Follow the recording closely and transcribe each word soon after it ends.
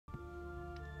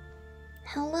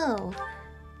hello.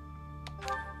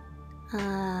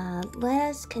 Let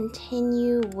us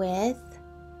continue with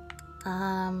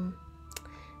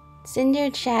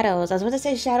Cindered Shadows. I was about to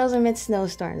say Shadows Amid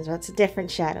Snowstorms, but it's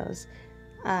different shadows.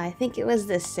 I think it was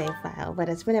this save file, but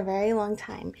it's been a very long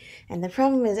time. And the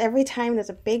problem is every time there's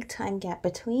a big time gap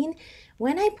between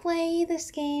when I play this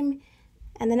game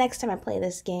and the next time I play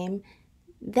this game,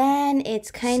 then it's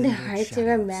kind of hard to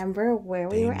remember where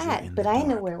we were at. But I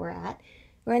know where we're at.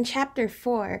 We're in chapter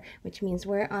 4, which means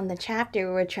we're on the chapter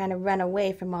where we're trying to run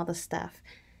away from all the stuff.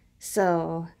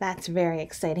 So that's very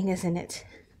exciting, isn't it?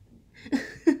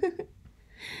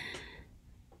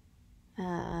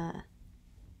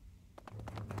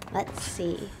 Let's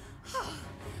see.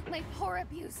 My poor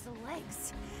abused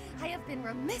legs. I have been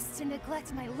remiss to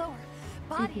neglect my lower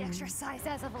body exercise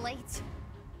as of late.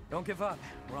 Don't give up.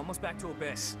 We're almost back to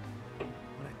Abyss.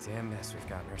 What a damn mess we've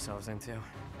gotten ourselves into.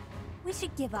 We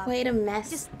should give up. Quite a mess.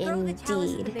 Just throw the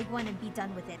chalice to the big one and be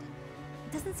done with it.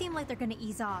 It doesn't seem like they're gonna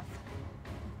ease off.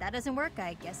 If that doesn't work,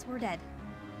 I guess we're dead.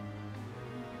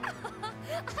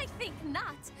 I think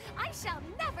not. I shall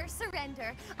never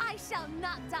surrender. I shall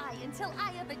not die until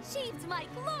I have achieved my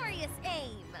glorious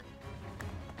aim.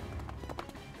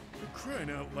 You're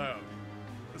crying out loud.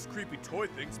 Those creepy toy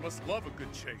things must love a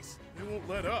good chase. They won't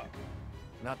let up.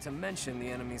 Not to mention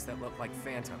the enemies that look like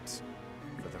phantoms.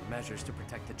 For the measures to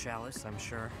protect the chalice, I'm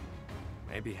sure.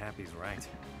 Maybe Happy's right.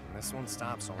 And this won't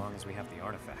stop so long as we have the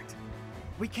artifact.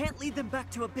 We can't lead them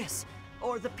back to Abyss,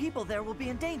 or the people there will be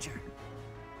in danger.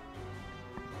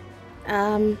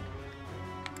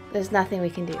 There's nothing we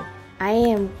can do. I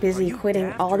am busy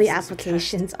quitting all the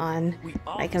applications on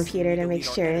my computer to make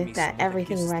sure that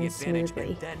everything runs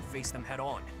smoothly. Then face them head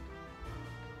on.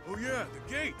 Oh yeah, the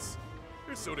gates.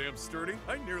 They're so damn sturdy.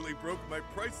 I nearly broke my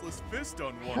priceless fist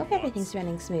on one. I hope everything's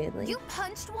running smoothly. You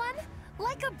punched one?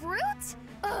 Like a brute?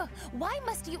 Ugh, why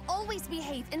must you always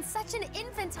behave in such an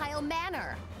infantile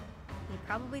manner? He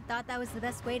probably thought that was the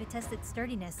best way to test its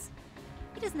sturdiness.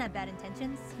 He doesn't have bad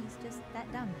intentions, he's just that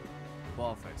dumb.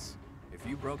 Ballface, if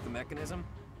you broke the mechanism,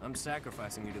 I'm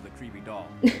sacrificing you to the creepy doll.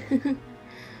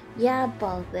 Yeah,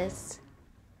 Ballface.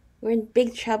 We're in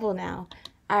big trouble now.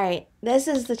 Alright, this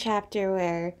is the chapter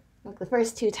where, like, the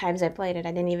first 2 times I played it,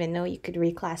 I didn't even know you could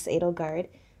reclass Edelgard.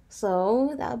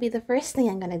 So, that'll be the first thing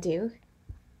I'm gonna do.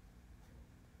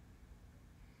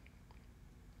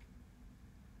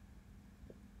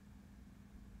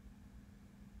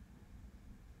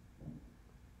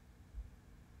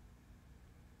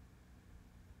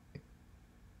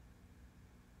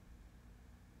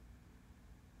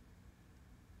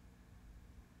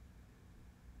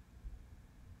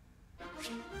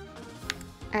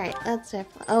 Alright, let's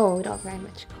oh, we don't have very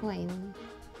much coin.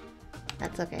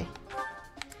 That's okay.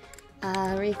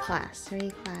 Reclass.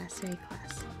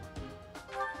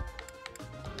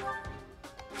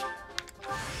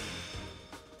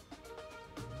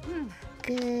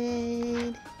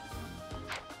 Good.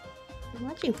 I'm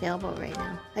watching Failboat right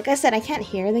now. Like I said, I can't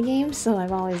hear the game, so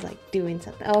I'm always like doing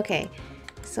something. Okay,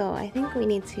 so I think we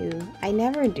need to. I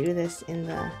never do this in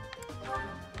the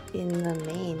main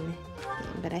game,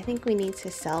 but I think we need to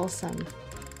sell some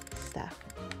stuff.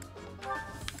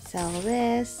 Sell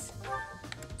this.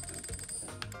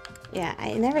 Yeah,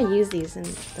 I never use these in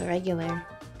the regular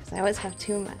because I always have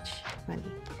too much money.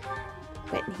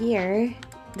 But here,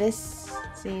 this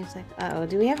seems like. Uh-oh,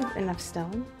 do we have enough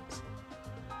stones?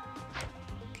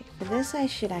 Okay, for this I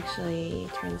should actually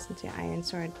turn this into Iron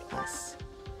Sword Plus.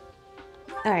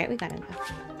 Alright, we got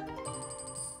enough.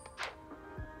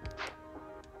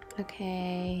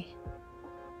 Okay.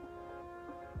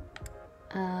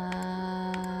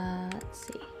 Let's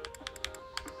see.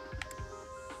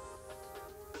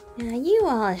 Now you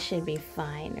all should be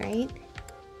fine, right?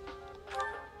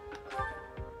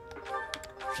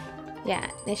 Yeah,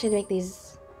 they should make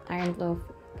these Iron Blow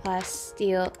plus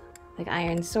steel, like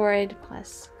Iron Sword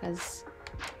plus, because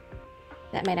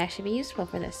that might actually be useful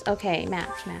for this. Okay, map.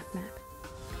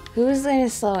 Who's the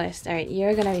slowest? Alright,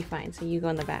 you're gonna be fine, so you go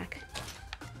in the back.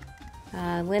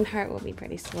 Linhart will be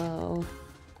pretty slow.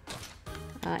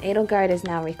 Edelgard is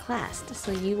now reclassed,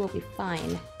 so you will be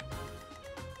fine.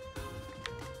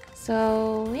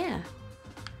 So, yeah.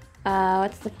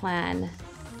 What's the plan?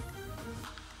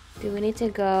 Do we need to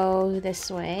go this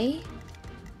way?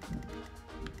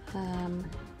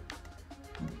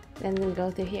 Then we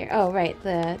go through here. Oh, right,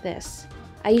 this.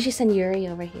 I usually send Yuri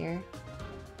over here.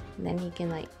 And then he can,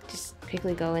 like, just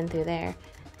quickly go in through there.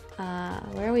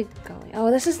 Where are we going?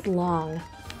 Oh, this is long. You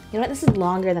know what? This is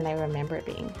longer than I remember it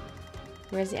being.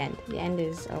 Where's the end? The end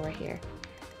is over here.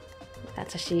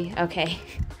 That's a she. Okay.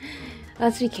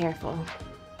 Let's be careful.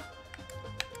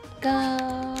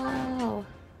 Go!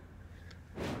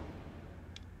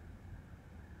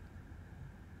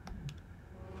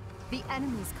 The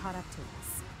enemy's caught up to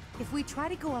us. If we try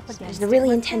to go up against There's really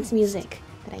we're intense finished. music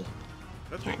that I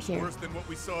That can't thing's hear. worse than what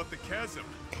we saw at the chasm.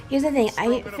 Here's the thing, I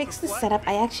Strong enough fixed to the flatten setup.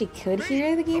 me. I actually could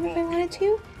hear the game if I wanted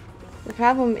to. The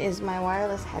problem is my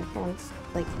wireless headphones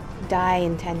like die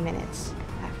in 10 minutes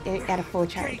at a full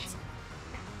charge.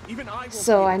 Even I won't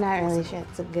So be I'm not able to really force sure it.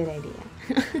 it's a good idea.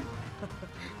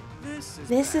 This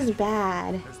This is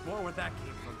bad. There's more where that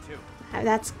came from too.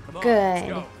 That's Come on, good. let's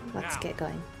go. Let's Now. get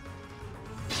going.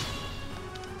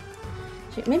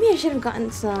 Maybe I should have gotten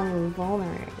some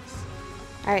vulneraries.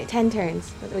 Alright, 10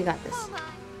 turns. We got this. Hold on.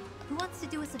 Who wants to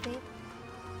do us a favor?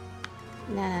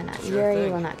 No. Sure Yuri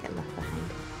thing. will not get left behind.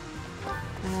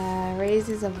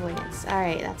 Raises avoidance.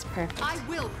 Alright, that's perfect. I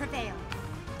will prevail.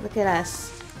 Look at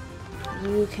us.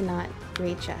 You cannot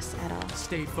reach us at all.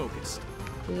 Stay focused.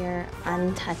 We are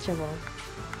untouchable.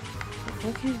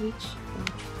 Where can I reach?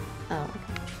 Oh, okay.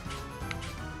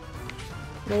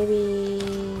 Maybe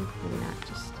not.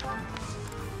 Just.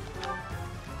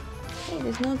 Hey,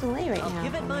 there's no delay right I'll now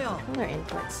give it on my the all. controller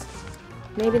inputs.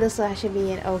 Maybe this will actually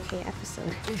be an okay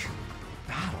episode.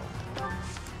 Battle.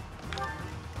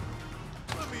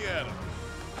 Let me at him.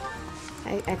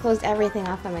 I closed everything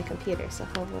off on my computer, so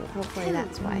hopefully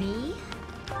that's why. Me?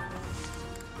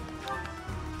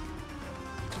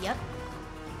 Yep.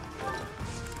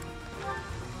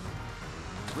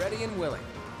 Ready and willing.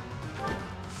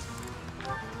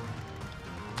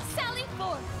 Sally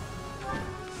forth.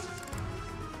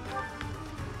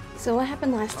 So what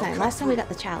happened last time? Last time we got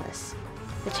the chalice.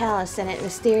 The chalice, and it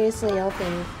mysteriously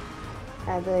opened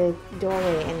the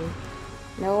doorway, and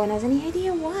no one has any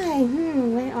idea why.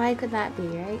 Why could that be,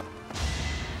 right?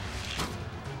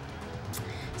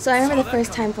 So I remember the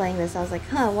first time playing this, I was like,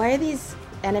 why are these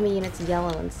enemy units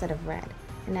yellow instead of red?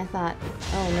 And I thought,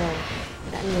 oh no,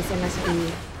 that means there must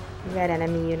be red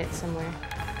enemy units somewhere.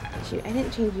 Shoot, I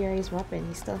didn't change Yuri's weapon.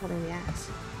 He's still holding the axe.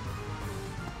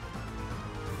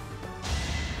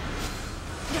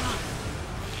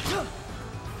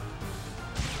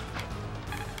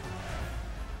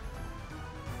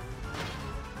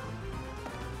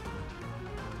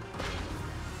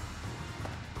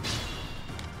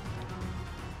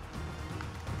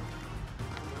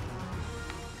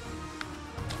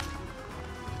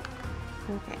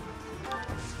 Okay.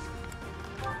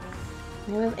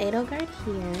 We have Edelgard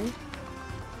here.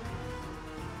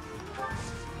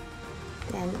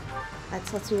 Then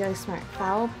let's be really smart.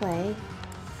 Foul play.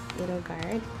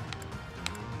 Edelgard.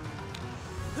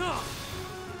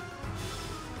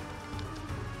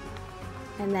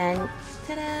 And then,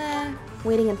 ta-da!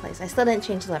 Waiting in place. I still didn't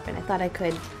change the weapon. I thought I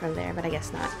could from there, but I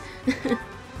guess not.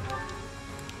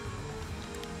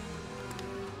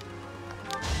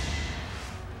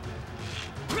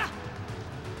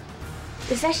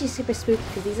 This is actually super spooky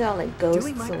because these are all like ghost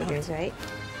Doing my soldiers, right?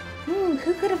 Who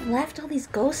could have left all these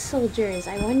ghost soldiers?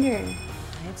 I wonder.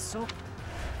 I have so...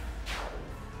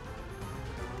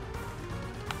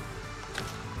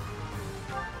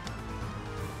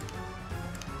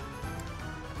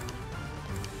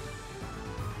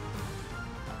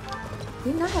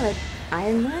 You not have like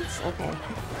iron lance? Okay.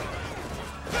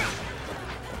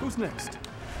 Who's next?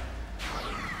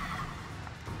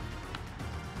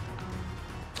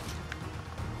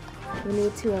 We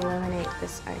need to eliminate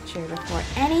this archer before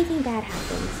anything bad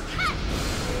happens.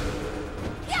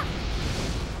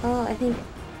 Oh, I think...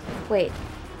 Wait.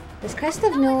 Does Crest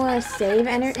of Noah save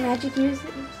magic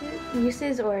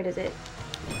uses, or does it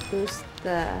boost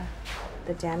the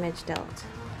damage dealt?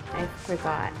 I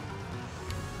forgot.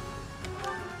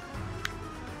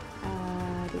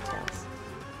 Details.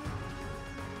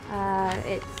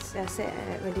 It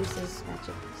reduces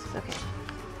magic uses. Okay.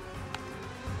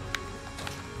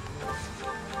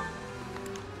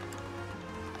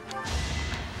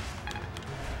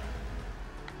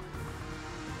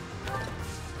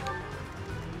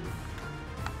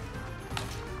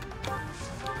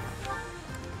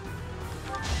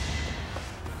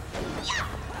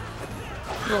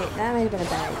 Wait, that might have been a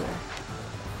bad idea.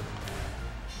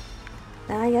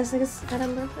 Now I guess gotta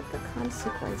live with the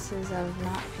consequences of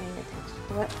not paying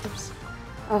attention. What? Oops.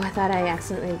 Oh, I thought I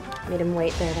accidentally made him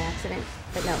wait there by accident,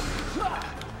 but no.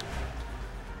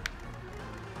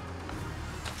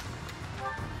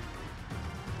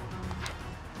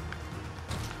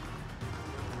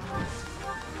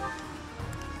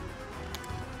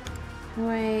 How do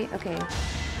I... Okay.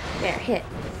 There, hit.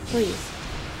 Please.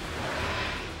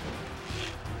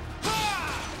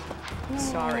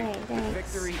 Sorry, Yay, the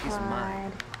thanks, victory is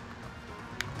mine.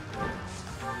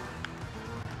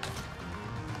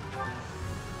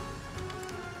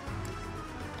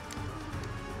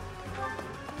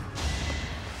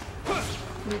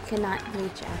 You cannot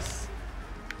reach us.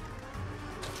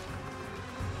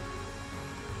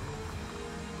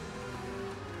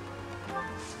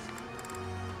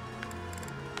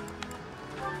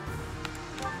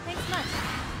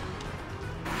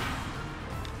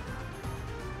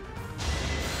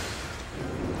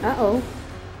 Uh-oh.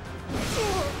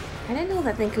 I didn't know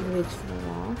that thing could reach the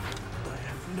wall. I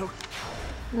have no...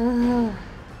 Ugh.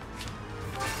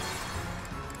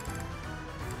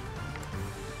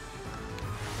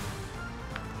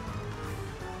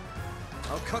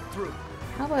 I'll cut through.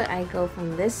 How about I go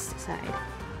from this side?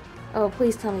 Oh,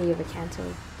 please tell me you have a canto.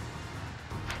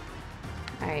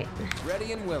 Alright.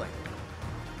 Ready and willing.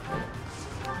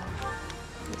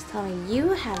 Please tell me you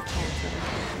have canto.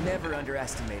 Never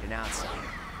underestimate an outsider.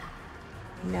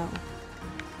 No.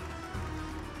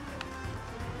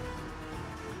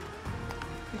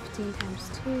 15 times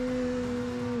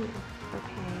 2.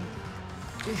 Okay.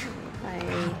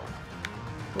 I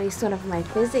waste one of my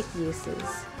physic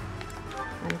uses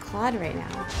on Claude right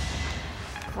now.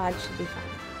 Claude should be fine.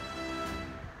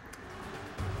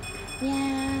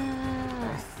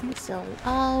 Yeah, this'll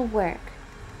all work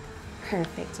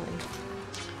perfectly.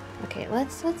 Okay,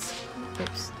 let's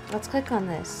click on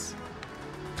this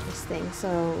thing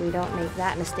so we don't make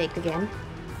that mistake again.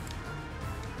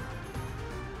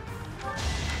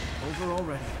 Over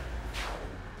already.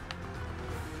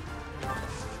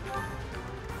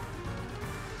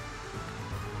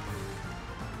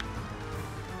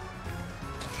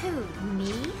 Who,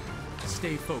 me?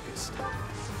 Stay focused.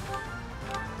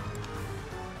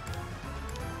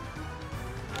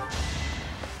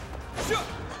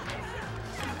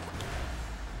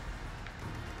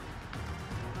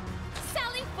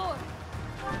 Sally forth!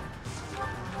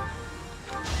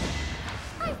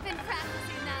 I've been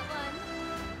practicing that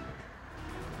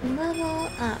one. Level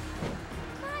up.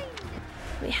 Fine.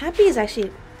 Wait, Happy is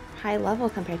actually high level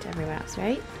compared to everyone else,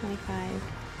 right? 25.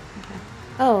 Okay.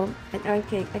 Oh,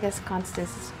 okay, I guess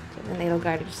Constance and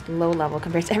Edelgard are just low level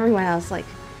compared to everyone else, like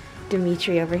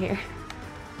Dimitri over here.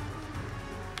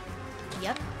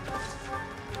 Yep.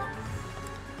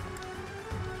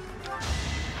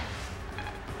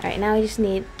 Alright, now we just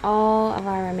need all of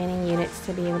our remaining units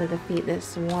to be able to defeat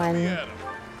this one Yeah.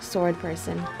 sword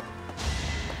person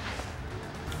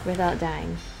without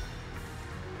dying.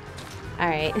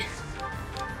 Alright.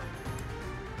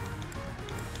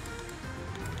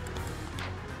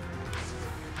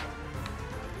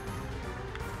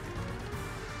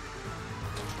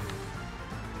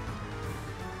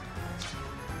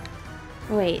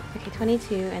 Wait, okay,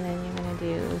 22, and then you're gonna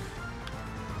do...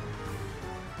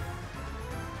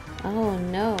 Oh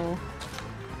no.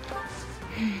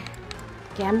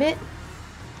 Gambit?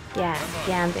 Yeah,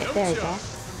 Gambit, there we go.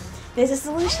 There's a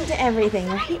solution to everything,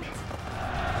 right? Hilda!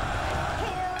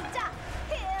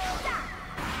 Hilda!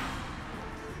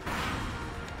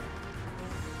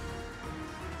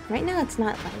 Right now it's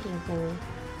not lagging for me.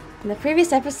 In the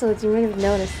previous episodes you might have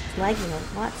noticed it's lagging a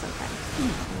lot sometimes.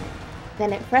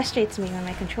 Then it frustrates me when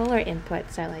my controller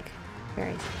inputs are like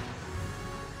very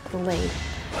delayed.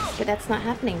 But that's not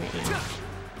happening right now.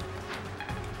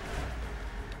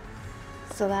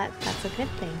 So that's a good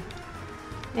thing.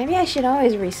 Maybe I should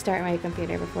always restart my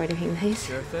computer before doing this.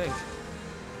 Sure thing.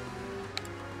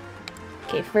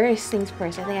 Okay, first things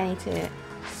first. I think I need to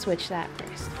switch that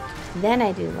first. Then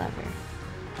I do lever.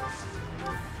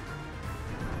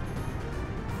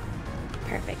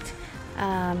 Perfect.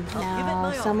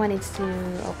 Now someone needs to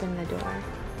open the door.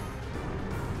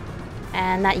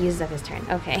 And that uses up his turn.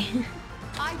 Okay.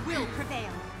 I will prevail.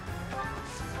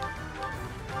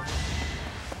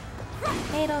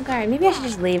 Edelgard. Maybe I should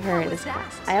just leave her at this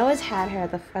quest. I always had her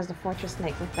as the Fortress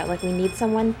Knight. I felt like we need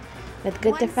someone with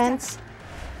good defense.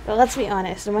 But let's be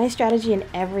honest, my strategy in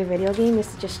every video game is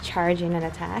to just charge in and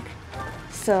attack.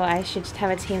 So I should just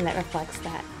have a team that reflects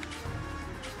that.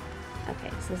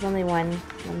 Okay, so there's only one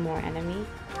more enemy.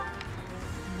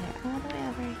 And they're all the way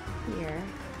over here.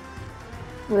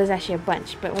 Well, there's actually a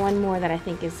bunch, but one more that I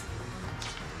think is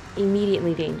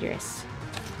immediately dangerous.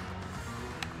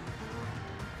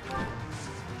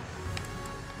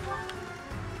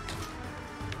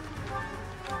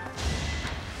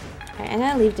 Alright, I'm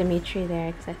gonna leave Dimitri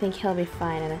there because I think he'll be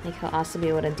fine, and I think he'll also be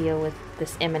able to deal with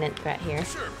this imminent threat here.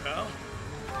 Sure, pal.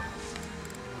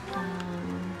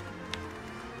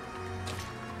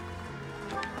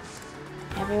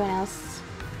 Everyone else,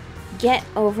 get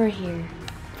over here.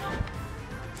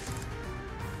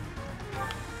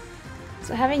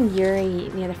 So having Yuri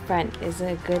near the front is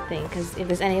a good thing, because if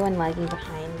there's anyone lagging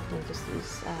behind, you can just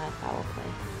use foul play.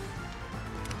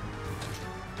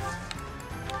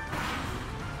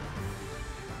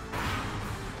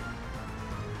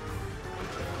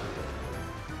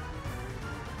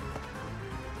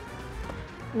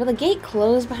 Will the gate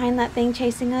close behind that thing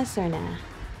chasing us, or nah?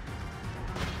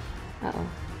 Uh-oh.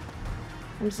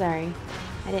 I'm sorry.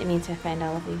 I didn't mean to offend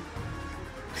all of you.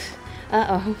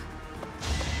 Uh-oh.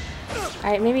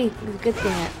 Alright, maybe the good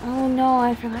thing that... Oh no,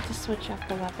 I forgot to switch up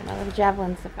the weapon. Oh, the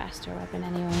javelin's the faster weapon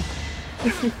anyway.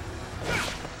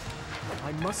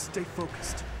 I must stay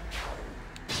focused.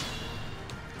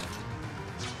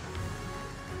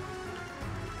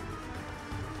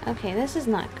 Okay, this is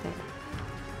not good.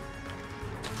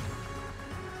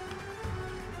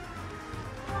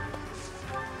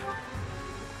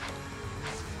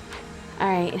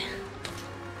 Alright.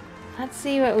 Let's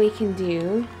see what we can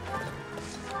do.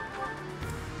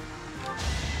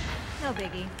 No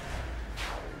biggie.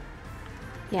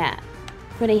 Yeah,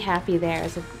 putting Happy there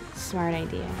is a smart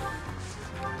idea.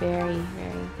 Very,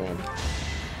 very good.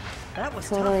 That was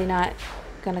Totally tough. not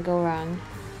gonna go wrong.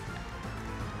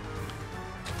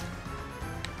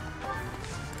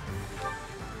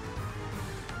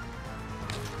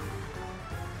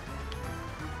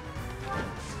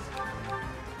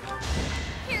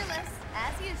 Fearless,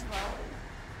 as usual.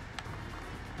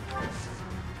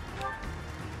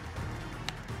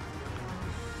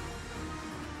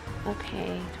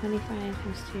 Okay, 25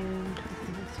 times 2, 25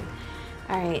 times 2.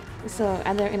 Alright, so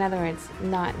in other words,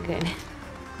 not good.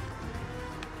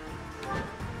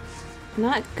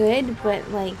 Not good, but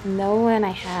like no one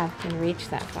I have can reach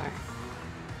that far.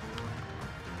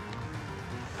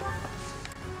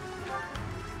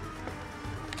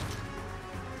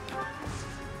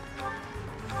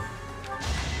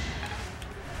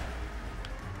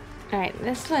 Alright,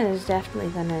 this one is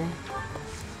definitely gonna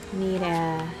need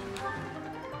a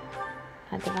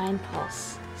divine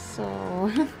pulse. So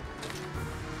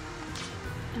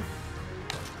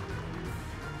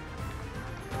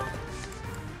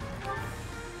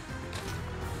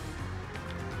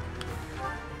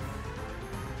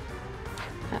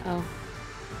uh-oh.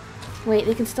 Wait,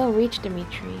 they can still reach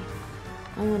Dimitri.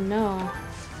 Oh no.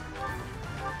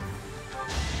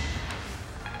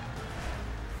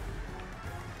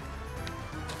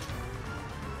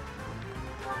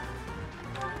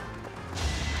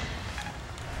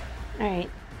 Alright.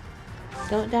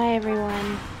 Don't die,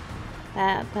 everyone.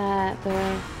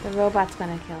 The robot's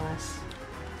gonna kill us.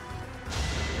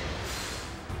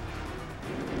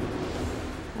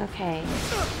 Okay.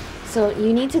 So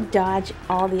you need to dodge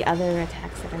all the other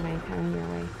attacks that are going to come your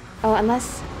way. Oh,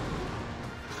 unless...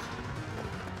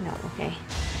 No, okay.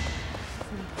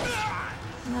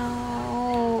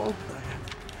 No.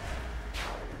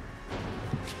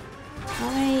 How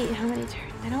many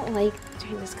turns? I don't like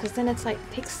doing this because then it's like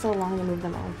takes so long to move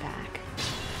them all back.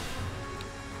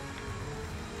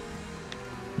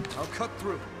 I'll cut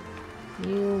through.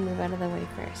 You move out of the way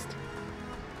first.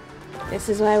 This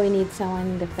is why we need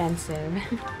someone defensive.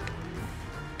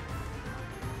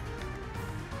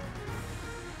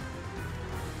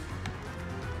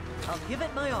 I'll give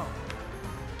it my all.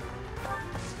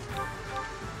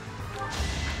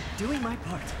 Doing my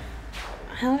part.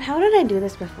 How did I do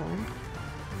this before?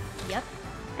 Yep.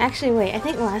 Actually, wait, I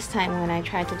think last time when I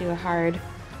tried to do a hard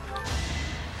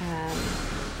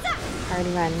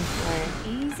run for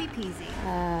Easy peasy.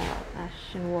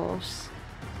 Ashen Wolves,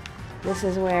 this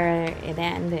is where it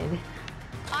ended.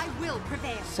 I will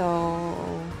prevail.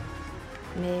 So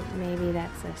maybe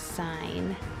that's a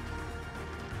sign.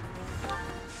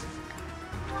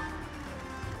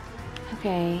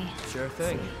 Okay. Sure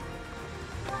thing.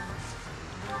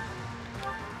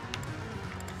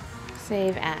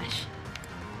 Save Ash.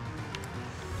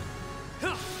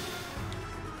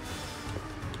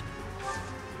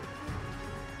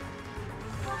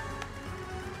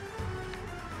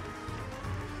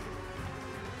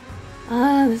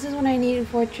 Ah, this is when I needed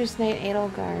Fortress Knight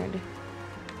Edelgard.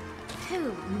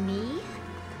 Who, me?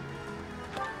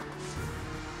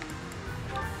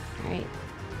 Alright.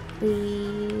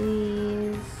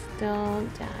 Please don't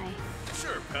die.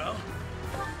 Sure, pal.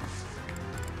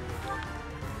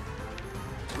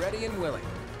 Ready and willing.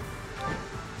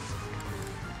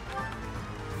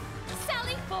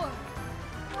 Sally forward.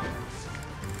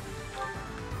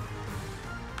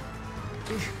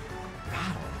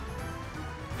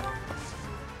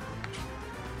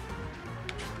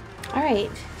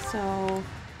 Alright, so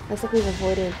looks like we've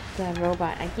avoided the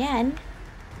robot again.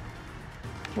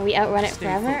 Can we outrun it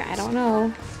forever? I don't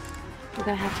know. We're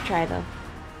gonna have to try though.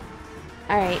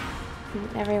 Alright,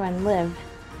 everyone live.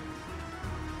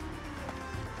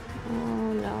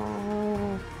 Oh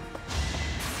no.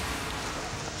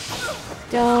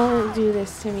 Don't do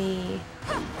this to me.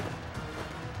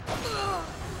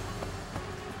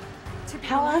 To be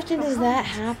How left often does that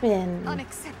behind. happen?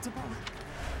 Unacceptable.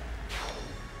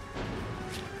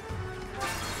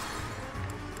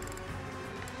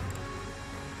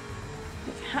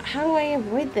 How do I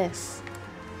avoid this?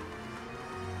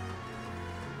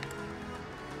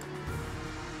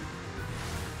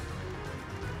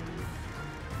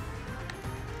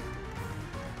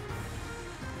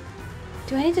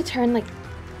 Do I need to turn like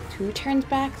 2 turns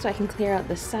back so I can clear out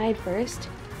the side first?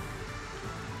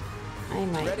 I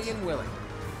might. Ready and willing.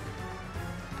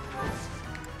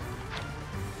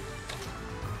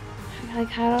 Like,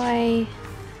 how do I...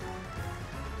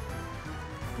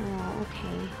 Oh,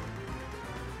 okay.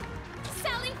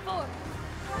 Sally forth.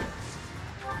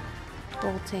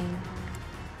 Bolting.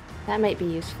 That might be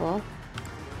useful.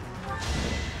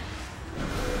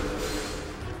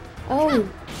 Oh,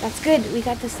 that's good. We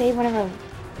got to save one of our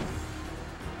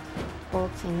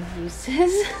bolting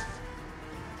uses.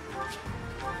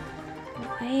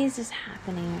 Why is this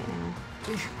happening right now?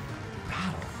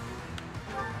 Battle.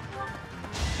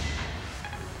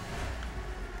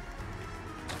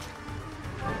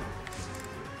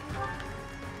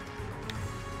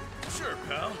 Sure,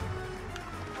 pal.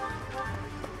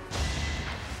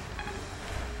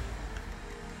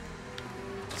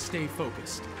 Stay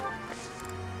focused.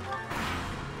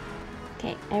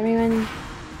 Okay, everyone.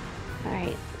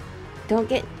 Alright. Don't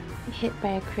get hit by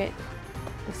a crit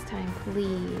this time,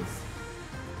 please.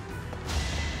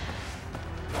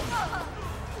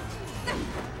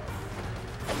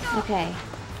 Okay.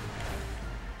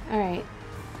 Alright.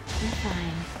 We're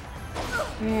fine.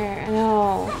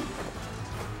 No.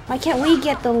 Why can't we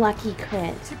get the lucky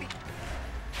crit?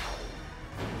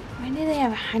 Why do they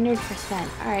have 100%?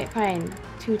 Alright, fine.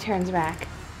 2 turns back.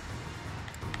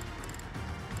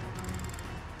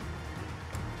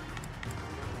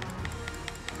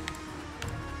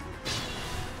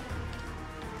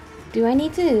 Do I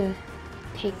need to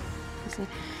take this?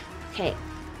 Okay.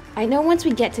 I know once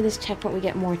we get to this checkpoint we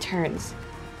get more turns.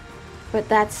 But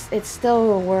it's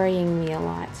still worrying me a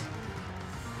lot.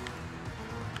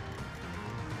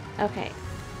 Okay.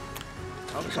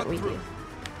 I'll Here's cut what we through. do.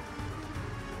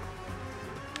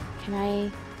 Can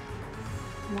I...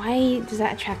 Why does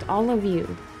that attract all of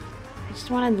you? I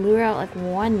just want to lure out like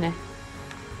one.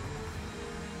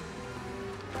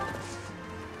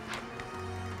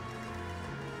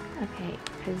 Okay,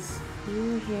 because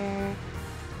you here...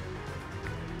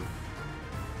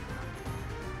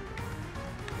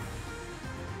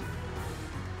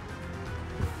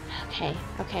 Okay,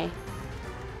 okay.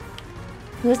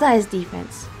 Who's that as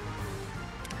defense?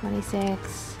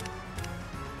 26.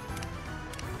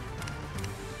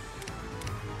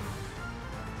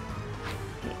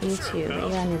 Okay, you two, but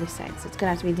you're on the other side, so it's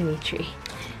gonna have to be Dimitri.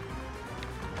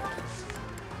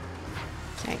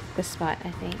 Sorry, this spot,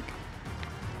 I think.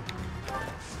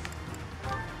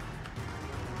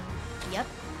 Yep.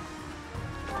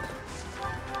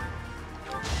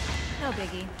 No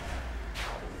biggie.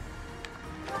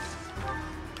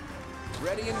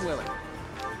 Ready and willing.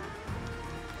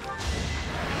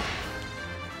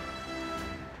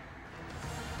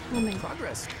 Oh my,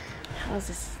 Progress. how is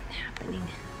this happening?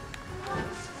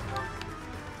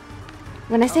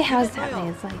 When I say how is this happening,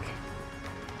 it's like...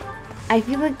 I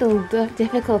feel like the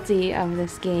difficulty of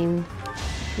this game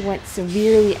went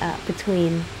severely up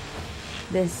between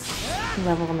this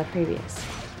level and the previous.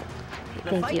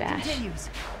 Okay, thank you, Ash.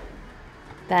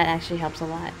 That actually helps a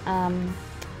lot.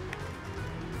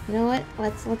 You know what?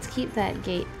 Let's keep that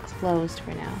gate closed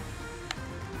for now.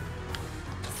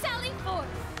 Sally forth.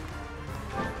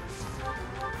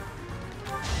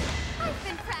 I've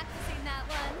been practicing that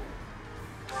one.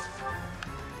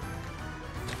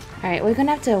 Alright, we're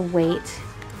gonna have to wait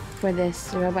for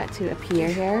this robot to appear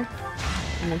here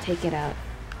and then take it out.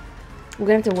 We're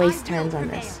gonna have to waste turns on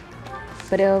this.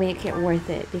 But it'll make it worth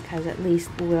it because at least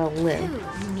we'll live.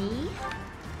 Who, me?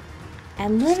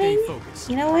 And living, Stay focused.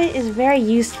 you know what, is very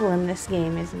useful in this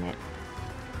game, isn't it?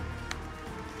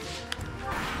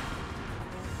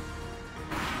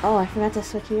 Oh, I forgot to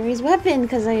switch Yuri's weapon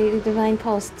because I Divine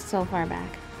Pulsed so far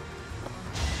back.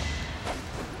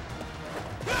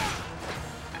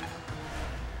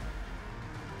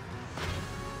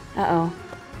 Uh-oh.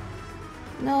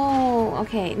 No!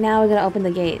 Okay, now we're gonna open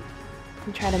the gate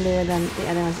and try to lure them, the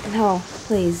other ones. No,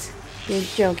 please. You're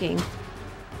joking.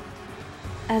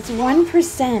 That's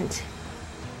 1%.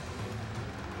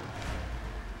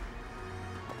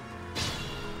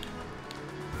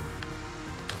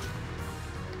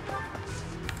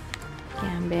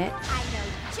 Gambit. I know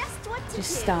just what to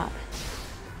Just do. stop.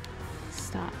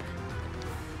 Stop.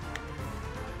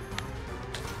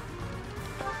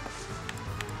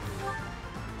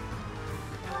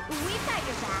 We've got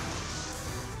your back.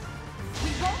 We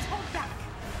won't hold back.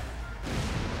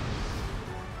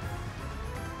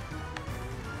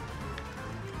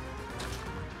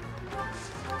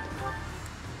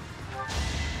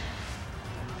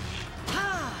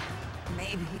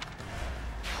 Maybe.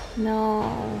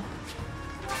 No.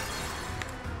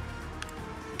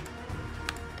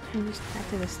 I'm just back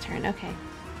to this turn. Okay.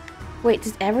 Wait,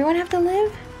 does everyone have to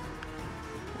live?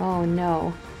 Oh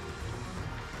no.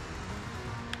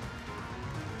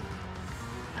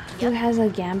 Who has a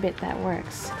gambit that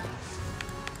works?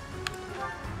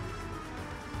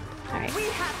 Alright.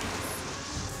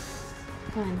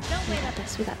 Come on. We got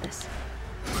this. We got this.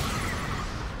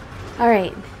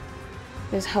 Alright.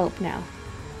 There's hope now.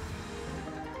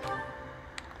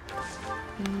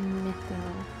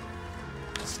 Mytho.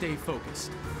 Stay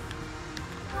focused.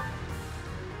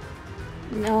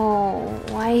 No.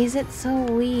 Why is it so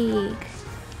weak?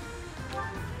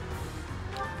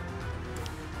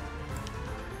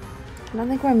 I don't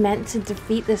think we're meant to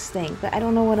defeat this thing, but I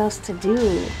don't know what else to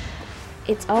do.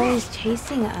 It's always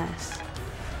chasing us.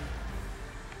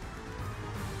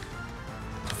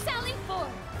 Sally forth.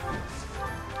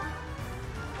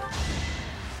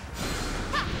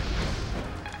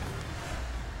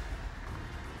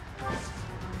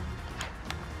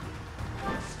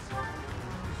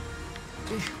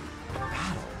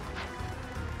 Battle.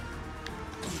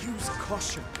 Use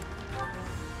caution.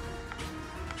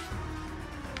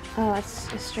 Oh,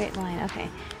 it's a straight line. Okay.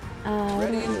 What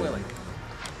Ready do I and do? willing.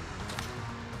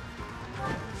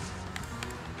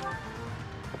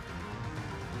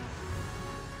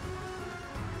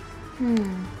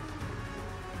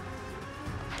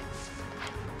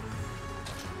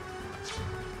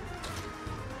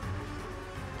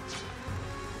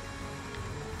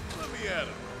 Let me at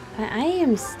him. I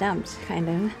am stumped, kind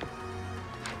of.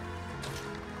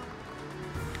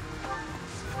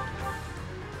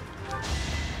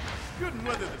 Couldn't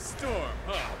weather the storm,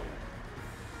 huh?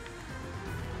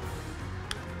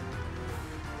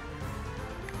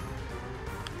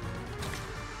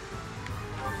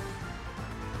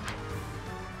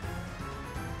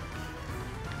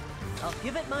 I'll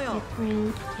give it my all.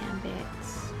 Different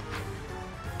gambits.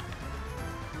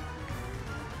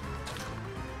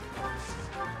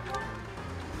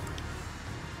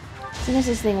 As soon as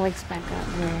this thing wakes back up,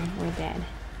 we're dead.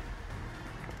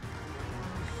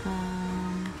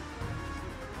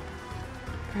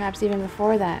 Perhaps even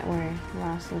before that, we're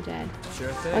also dead. Sure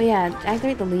thing. Oh yeah,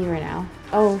 activate the lever now.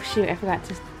 Oh shoot, I forgot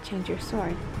to change your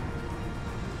sword.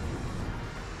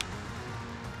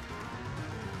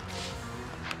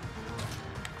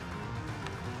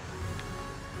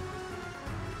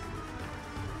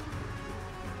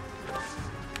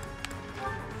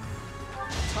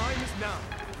 Time is now.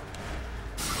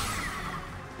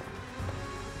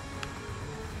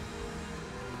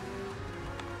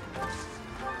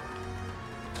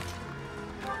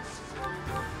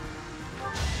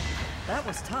 That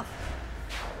was tough.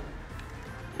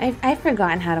 I've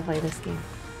forgotten how to play this game.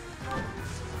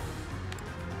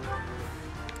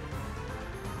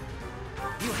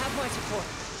 You have my support.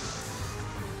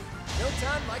 No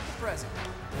time like the present.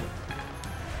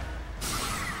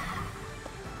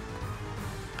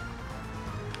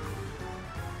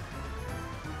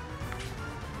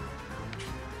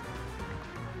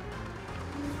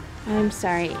 I'm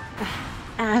sorry.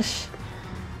 Ash.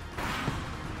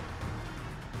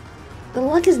 The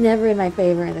luck is never in my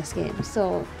favor in this game,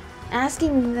 so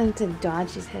asking them to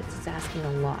dodge these hits is asking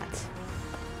a lot.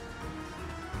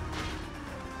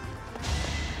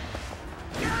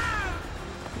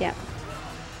 Yep.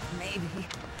 Maybe.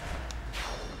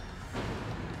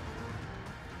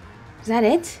 Is that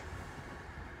it?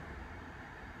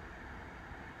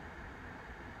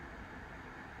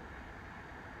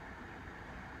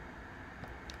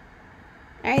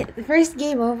 Alright, the first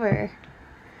game over.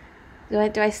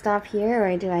 Do I stop here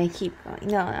or do I keep going?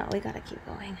 No, we gotta keep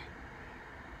going.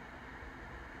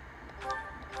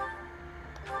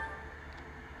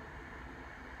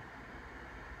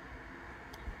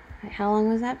 Alright, how long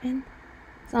was that been?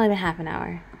 It's only been half an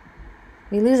hour.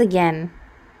 We lose again.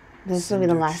 This will be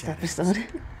the last episode.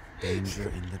 Danger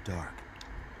in the dark.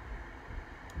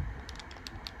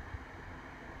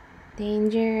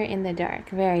 Danger in the dark.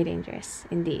 Very dangerous,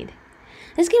 indeed.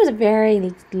 This game is a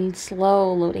very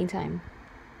slow loading time.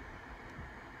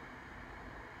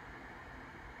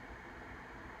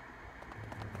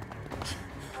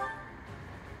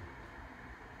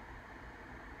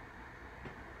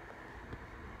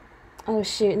 Oh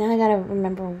shoot, now I gotta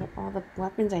remember all the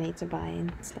weapons I need to buy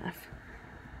and stuff.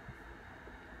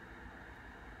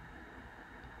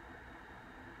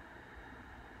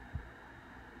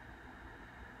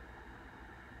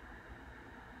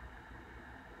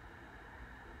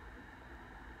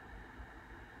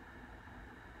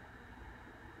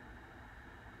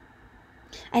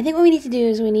 I think what we need to do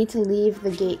is we need to leave the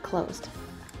gate closed,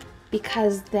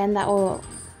 because then that will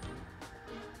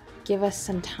give us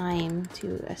some time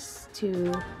to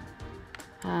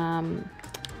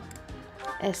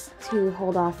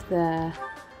hold off the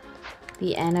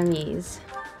the enemies.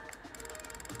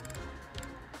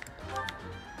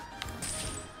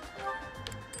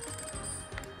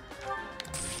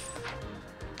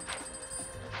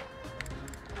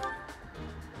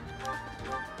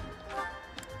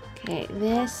 Okay,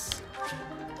 this.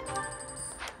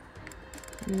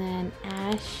 And then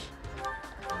Ash.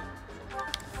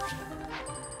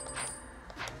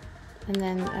 And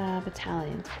then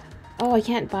battalions. Oh, I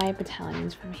can't buy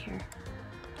battalions from here.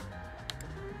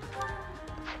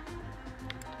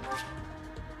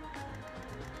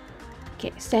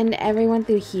 Okay, send everyone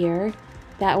through here.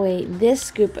 That way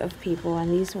this group of people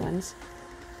and these ones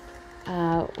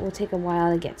will take a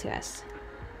while to get to us.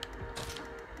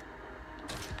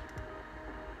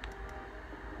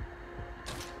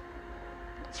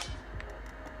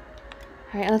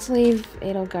 Alright, let's leave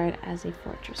Edelgard as a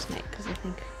fortress knight, because I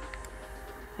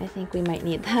think we might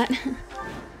need that.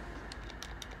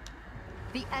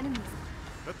 The enemies.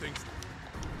 That thing's...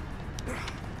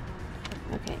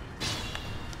 Okay.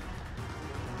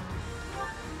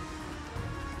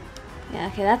 Yeah,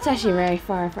 okay, that's actually very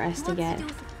far for us to get.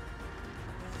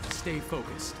 Stay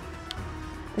focused.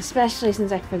 Especially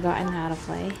since I've forgotten how to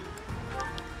play.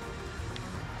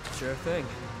 Sure thing.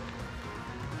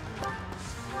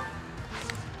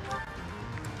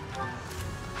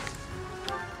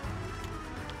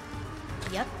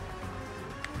 Yep.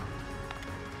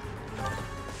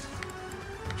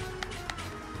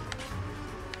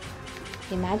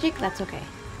 Okay, magic? That's okay.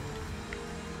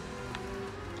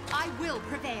 I will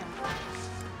prevail.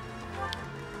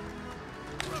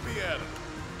 Let me at him.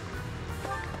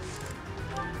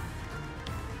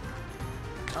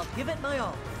 I'll give it my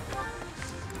all.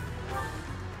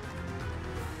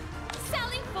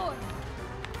 Sally forth.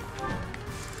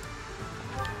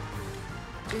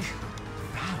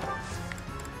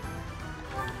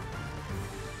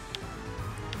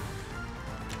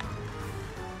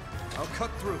 I'll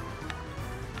cut through.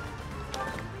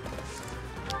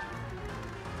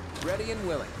 Ready and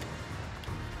willing.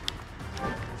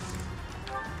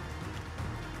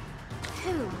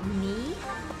 Who, me?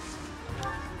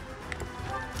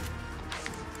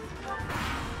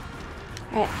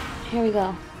 Alright, here we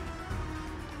go.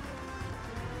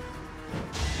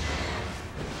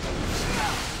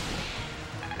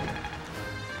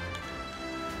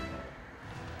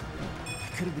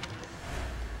 Could have been.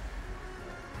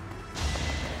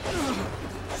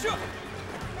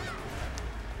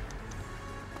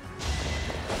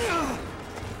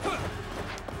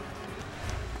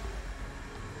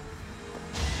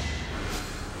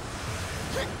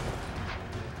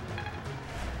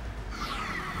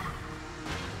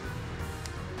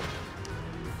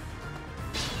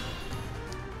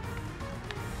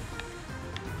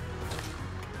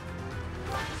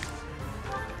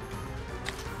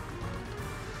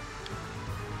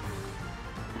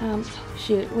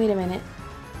 Shoot, wait a minute.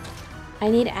 I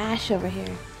need Ash over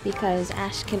here, because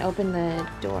Ash can open the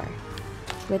door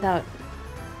without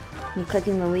me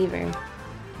clicking the lever.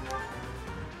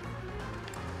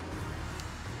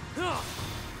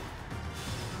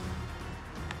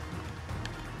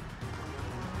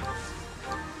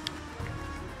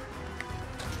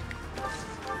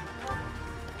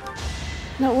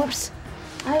 No, whoops.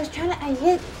 I was trying to, I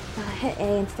hit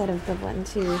A instead of the button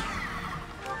to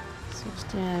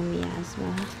switch to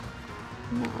miasma.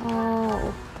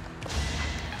 No.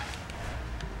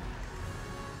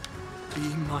 Be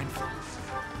mindful.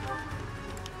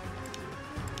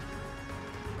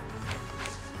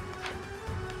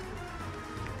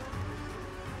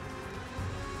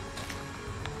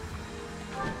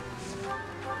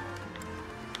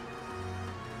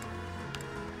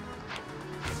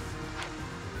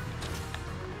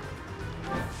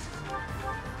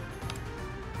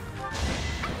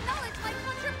 Acknowledge my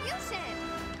contribution.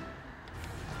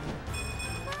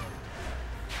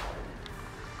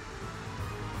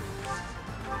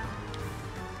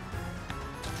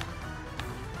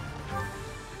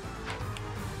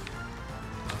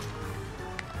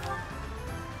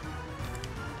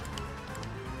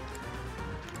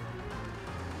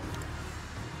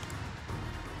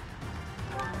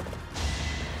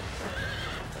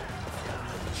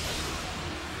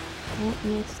 Don't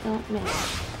miss, don't miss.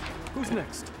 Who's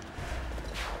next?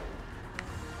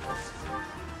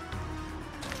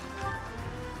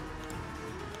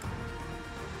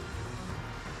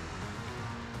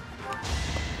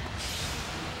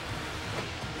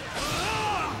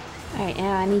 Alright,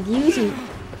 now I need you to...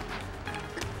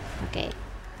 Okay.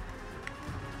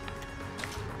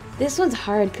 This one's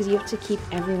hard because you have to keep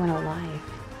everyone alive.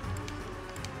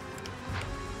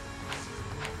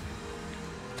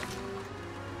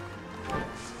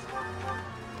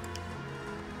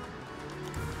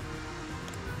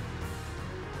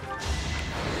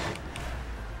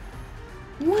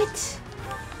 What?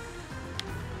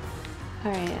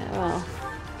 Alright, well.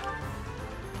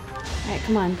 Alright,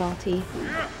 come on, Balti.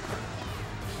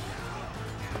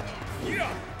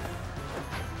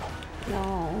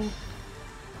 No.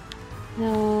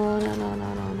 No, no, no,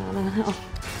 no, no, no, no, no.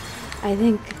 I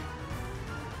think...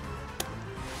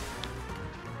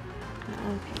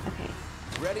 Okay, okay.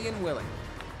 Ready and willing.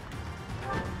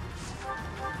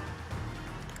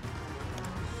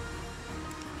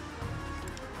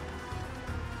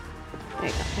 There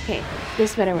you go. Okay,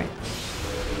 this better work.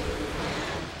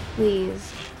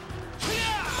 Please.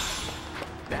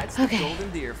 That's Okay. the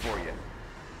golden deer for you.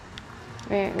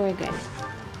 We're good.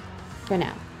 For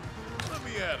now. Let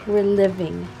me at him. We're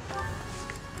living.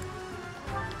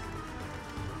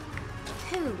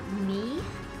 Who, me?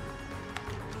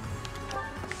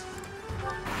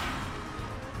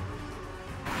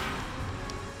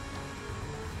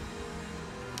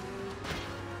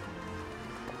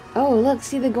 Oh, look,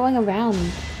 see, they're going around.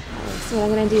 So what I'm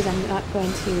gonna do is I'm not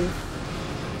going to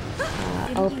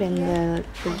open the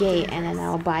gate, and then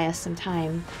I'll buy us some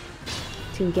time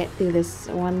to get through this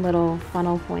one little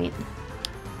funnel point.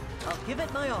 I'll give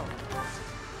it my all.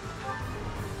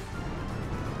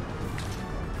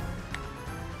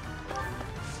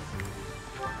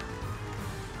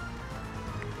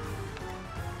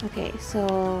 Okay,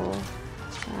 so...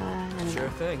 I don't Sure know.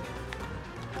 thing.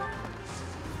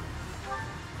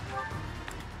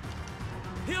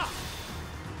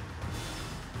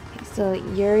 So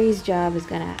Yuri's job is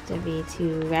gonna have to be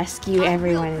to rescue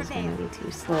everyone. It's prevail. gonna be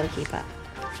too slow to keep up.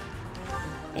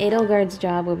 Edelgard's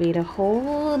job will be to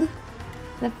hold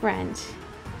the front.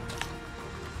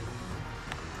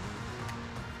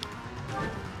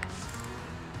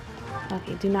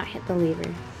 Okay, do not hit the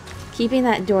lever. Keeping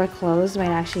that door closed might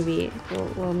actually be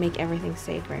will make everything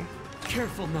safer.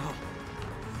 Careful now.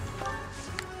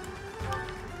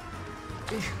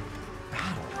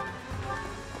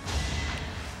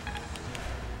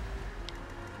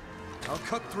 I'll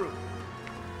cut through.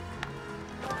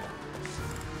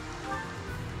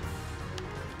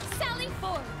 Sally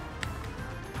forward.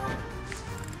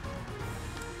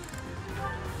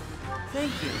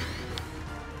 Thank you.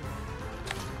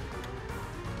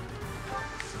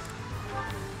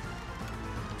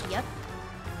 Yep.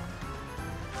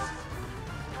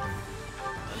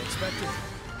 Unexpected.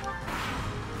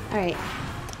 Alright.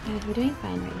 We're doing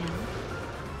fine right now.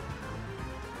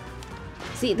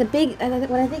 See, the big...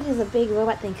 what I think is the big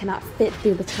robot thing cannot fit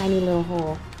through the tiny little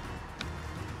hole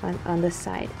on this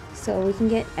side. So we can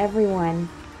get everyone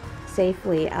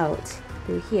safely out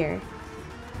through here.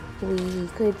 We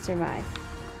could survive.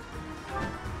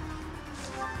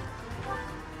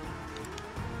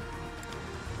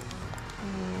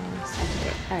 And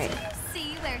saturate. Alright.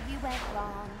 See where you went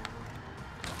wrong.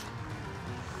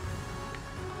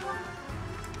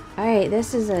 Alright,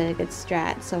 this is a good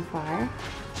strat so far.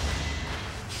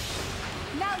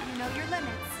 Now you know your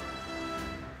limits.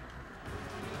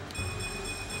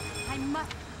 I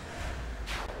must.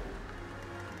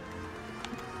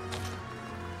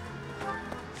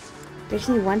 Do I just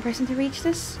need one person to reach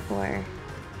this? Or...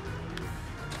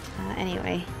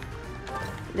 anyway.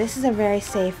 This is a very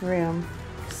safe room.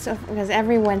 So, because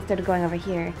everyone started going over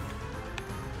here.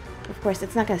 Of course,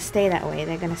 it's not going to stay that way.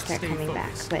 They're going to start Stay coming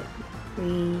focused. back. But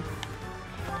we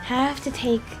have to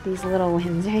take these little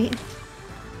wins, right?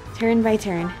 Turn by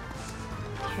turn.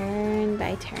 Turn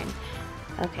by turn.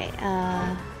 Okay,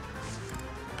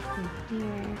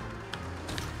 here.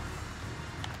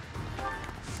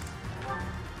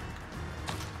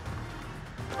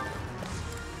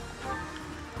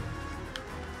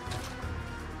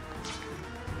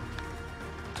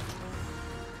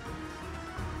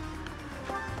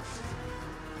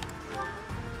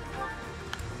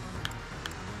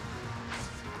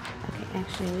 Okay,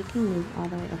 actually, we can move all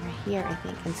the way over here, I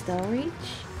think, and still reach.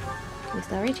 Can we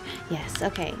still reach? Yes,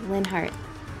 okay. Linhart,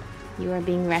 you are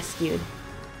being rescued.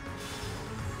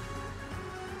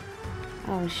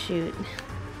 Oh, shoot.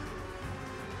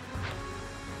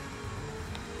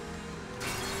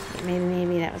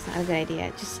 Maybe that was not a good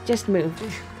idea. Just move.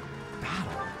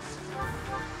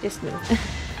 Just move.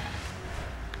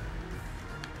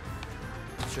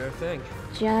 Sure thing.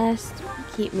 Just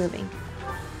keep moving.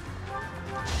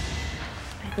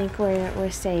 I think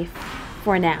we're safe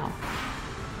for now.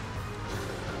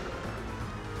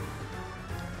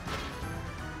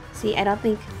 See, I don't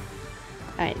think...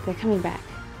 Alright, they're coming back.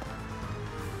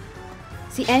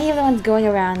 See, any of the ones going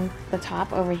around the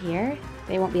top over here,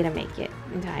 they won't be able to make it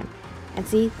in time. And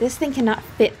see, this thing cannot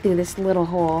fit through this little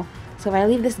hole. So if I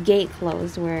leave this gate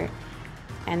closed and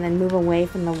then move away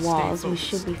from the walls, we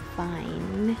should be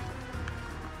fine.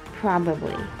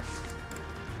 Probably.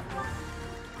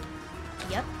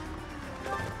 Yep.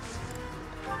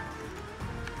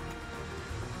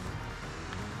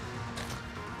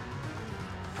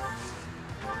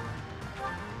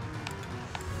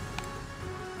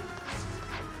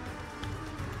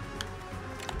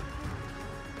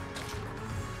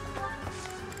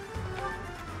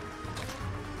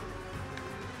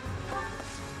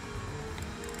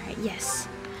 Alright, yes.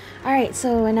 Alright,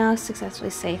 so we're now successfully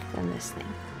safe from this thing.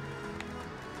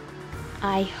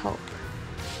 I hope.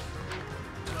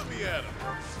 Let me at him.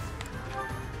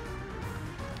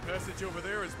 Passage over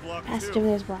there is blocked Passage too. over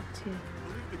there is blocked too. I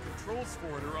believe the controls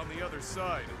for it are on the other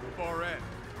side, at the far end.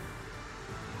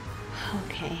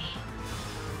 Okay.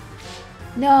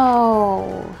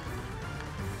 No!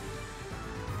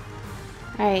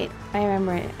 Alright, I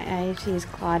remember it. I used to use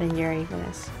Claude and Yuri for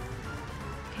this.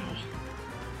 Okay.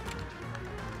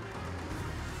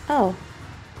 Oh.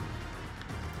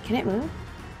 Can it move?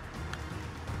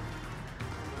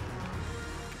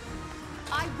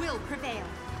 I will prevail.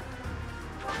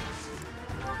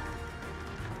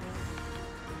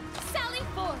 Sally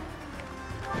forth.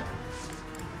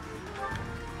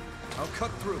 I'll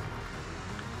cut through.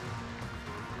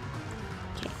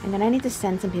 Okay, and then I need to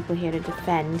send some people here to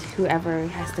defend whoever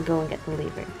has to go and get the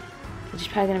lever. Which is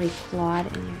probably gonna be Claude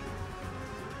and Yuri.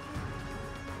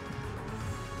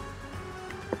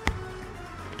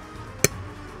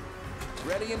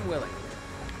 Ready and willing.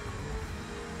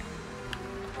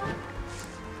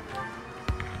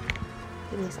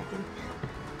 Give me a second.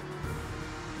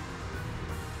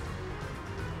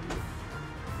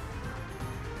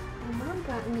 My mom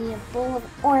got me a bowl of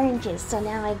oranges, so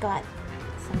now I got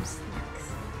some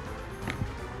snacks.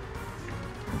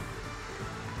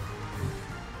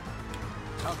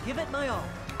 I'll give it my all.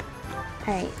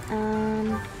 Alright,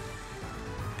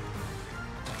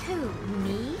 Who,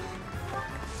 me?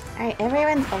 Alright,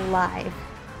 everyone's alive.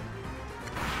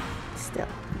 Still.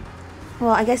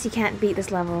 Well, I guess you can't beat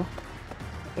this level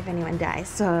if anyone dies,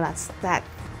 so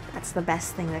that's the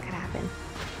best thing that could happen.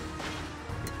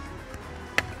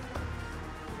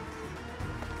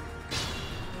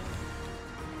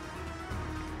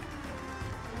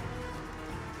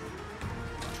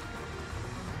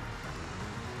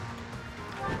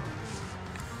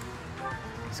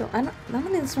 So I don't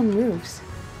think this one moves.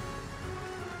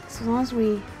 So as long as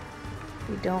we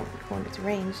don't go into its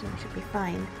range, then we should be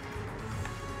fine.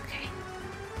 Okay.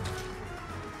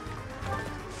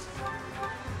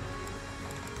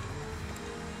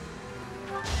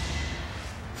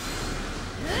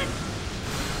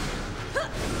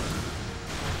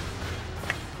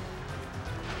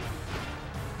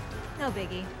 No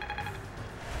biggie.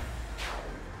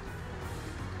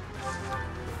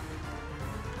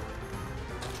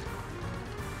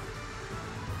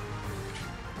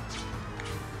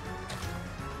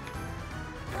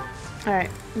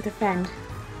 Alright, defend.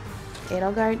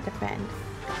 Teddygal30, defend.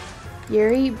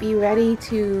 Yuri, be ready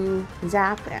to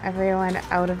zap everyone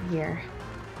out of here.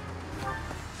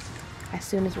 As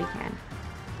soon as we can.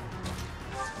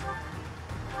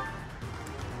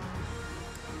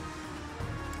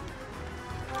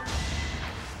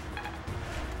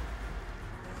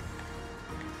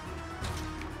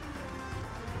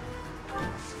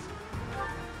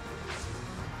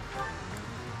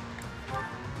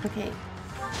 Okay.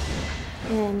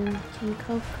 And King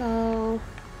Coco.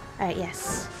 Alright,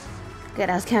 yes. Good,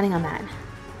 I was counting on that.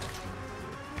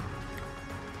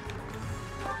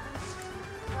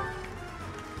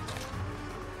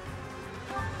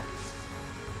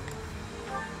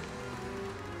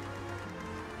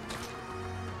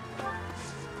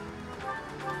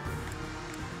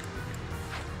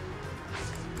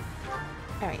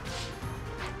 Alright.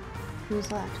 Who's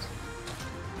left?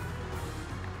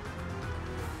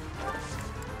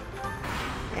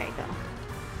 There you go.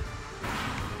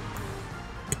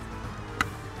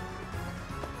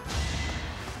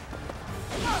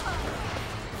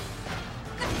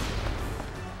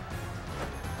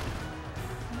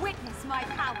 Witness my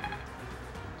power.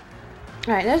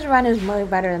 Alright, this run is way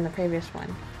better than the previous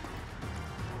one.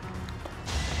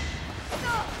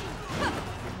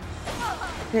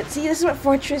 See, this is what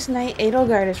Fortress Knight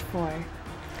Teddygal30 is for.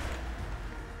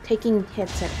 Taking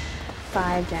hits at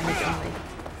 5 damage only.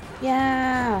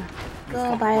 Yeah!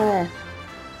 Go, Violet.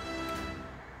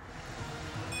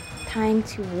 Time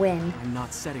to win. I'm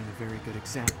not setting a very good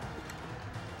example.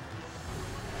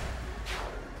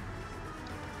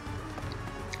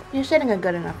 You're setting a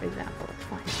good enough example, it's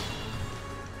fine.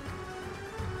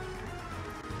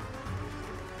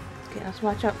 Okay, let's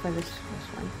watch out for this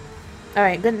one.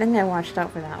 Alright, good thing I watched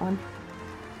out for that one.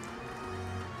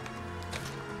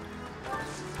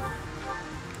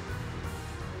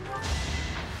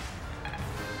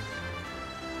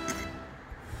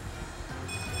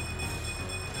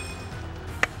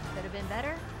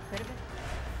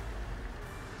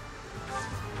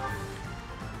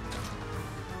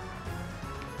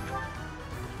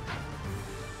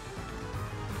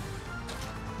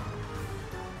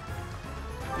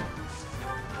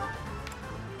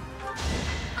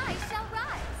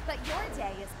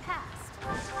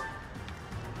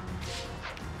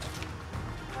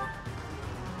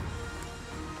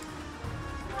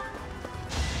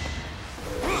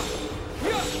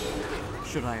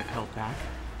 Should I have held back?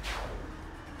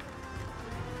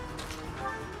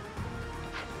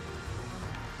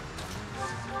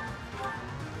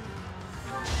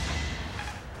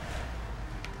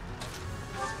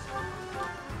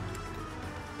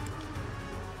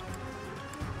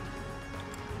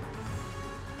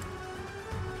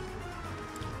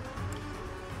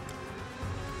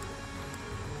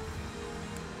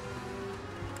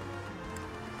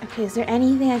 Okay, is there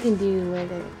anything I can do where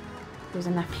there's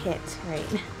enough hit,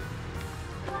 right?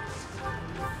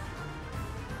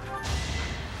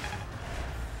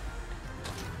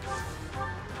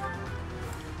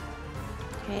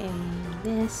 Okay,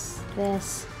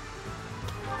 this,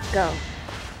 go.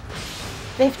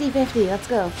 50-50, let's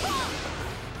go.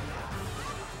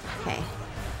 Okay.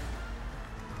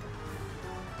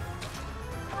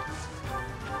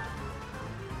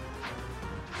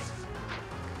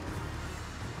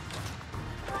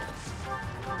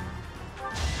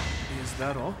 Is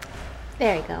that all?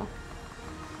 There you go.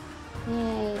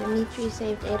 Yay, Dimitri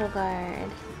saved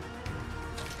Edelgard.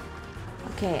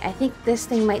 Okay, I think this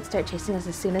thing might start chasing us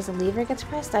as soon as the lever gets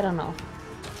pressed. I don't know.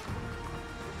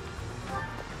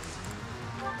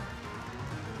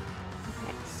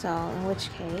 Okay, so in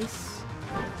which case...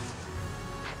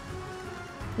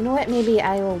 You know what? Maybe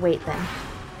I will wait then.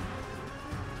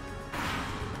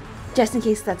 Just in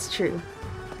case that's true.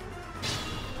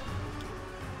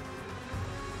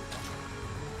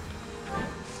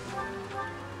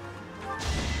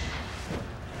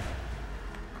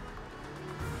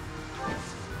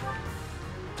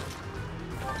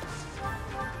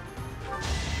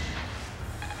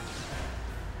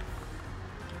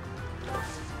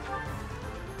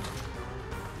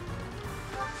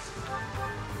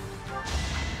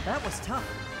 That was tough.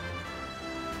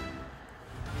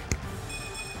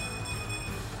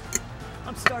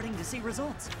 I'm starting to see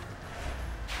results.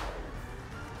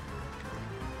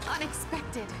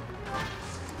 Unexpected.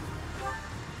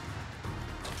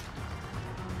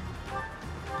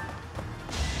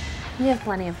 We have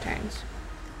plenty of turns.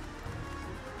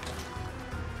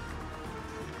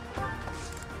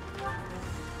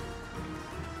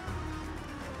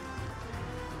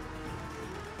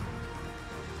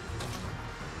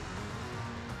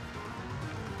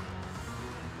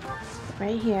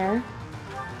 Right here.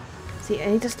 See, I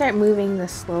need to start moving the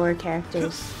slower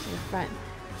characters to the front.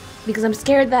 Because I'm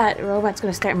scared that robot's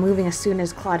going to start moving as soon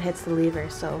as Claude hits the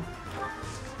lever, so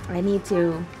I need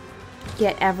to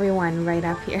get everyone right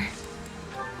up here.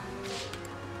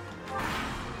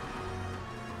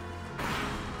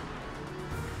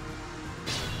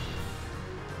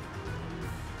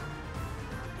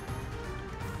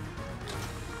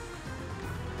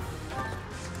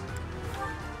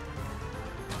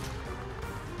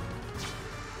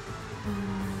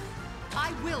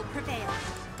 I will prevail.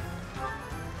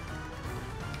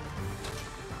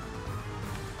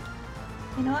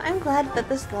 You know, I'm glad that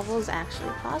this level is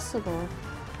actually possible.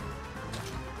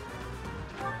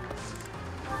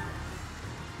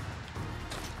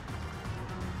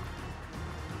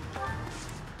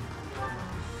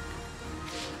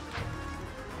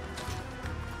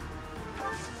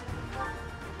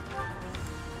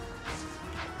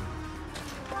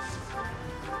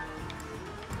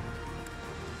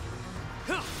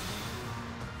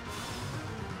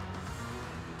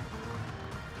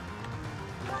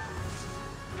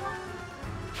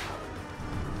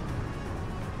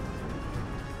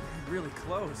 Really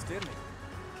close, didn't it?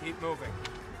 Keep moving.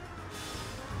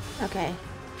 Okay.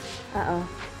 Uh-oh.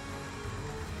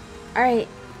 Alright,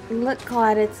 look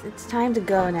Claude, it's time to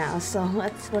go now, so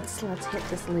let's hit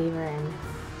this lever and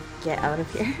get out of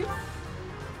here.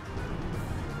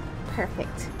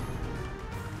 Perfect.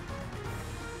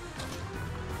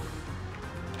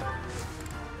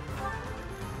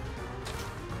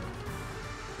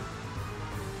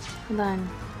 Hold on.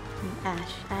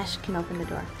 Ash can open the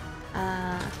door.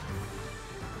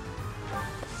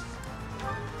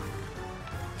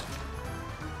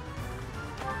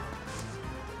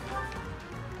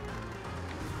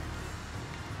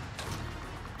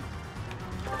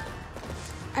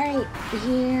 Alright,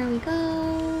 here we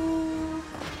go.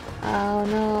 Oh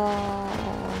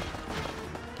no.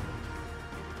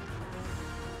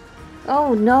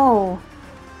 Oh no.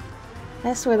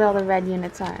 That's where all the red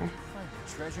units are. Find a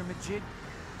treasure majid?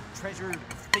 Treasure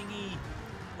thingy?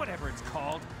 Whatever it's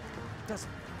called. Doesn't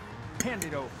hand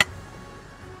it over.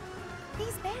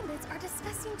 These bandits are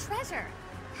discussing treasure.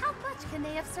 How much can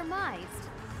they have surmised?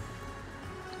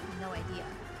 No idea.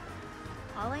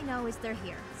 All I know is they're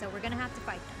here, so we're gonna have to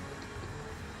fight them.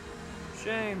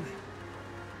 Shame.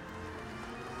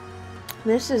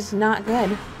 This is not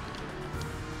good.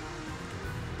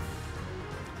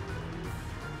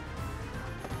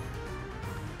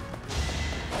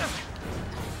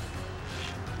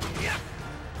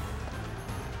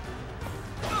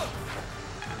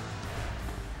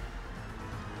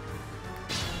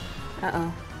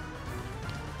 Uh-oh.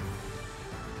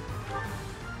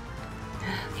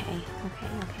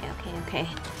 Okay.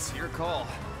 It's your call.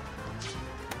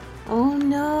 Oh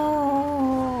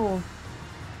no!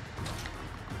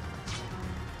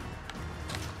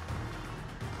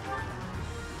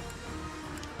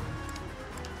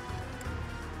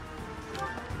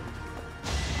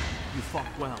 You fought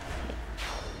well.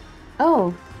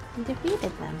 Oh, you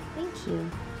defeated them. Thank you.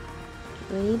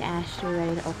 We need Ash to be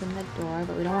ready to open the door,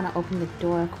 but we don't want to open the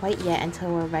door quite yet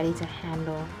until we're ready to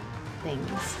handle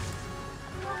things.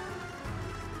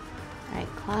 Alright,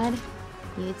 Claude,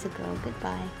 you need to go.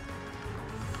 Goodbye.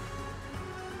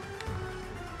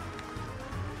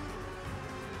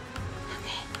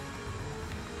 Okay.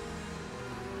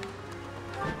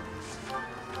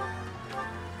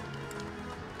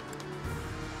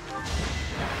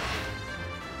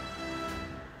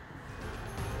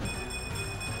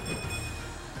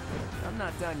 I'm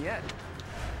not done yet.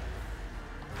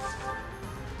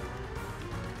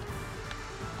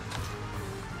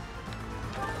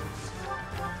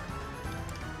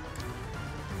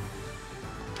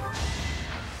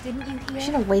 Didn't you I hear?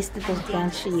 should have wasted those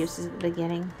banshee uses at the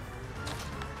beginning.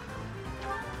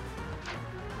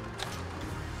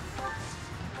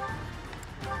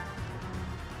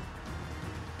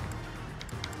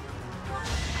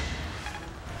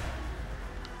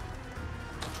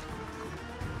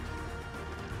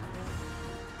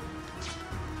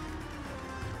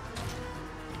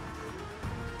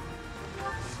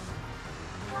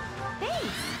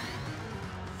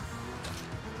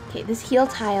 Okay, this heal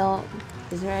tile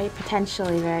is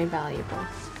potentially very valuable.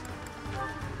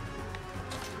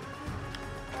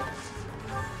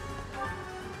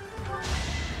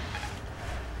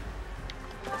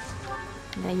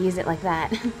 I'm gonna use it like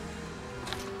that.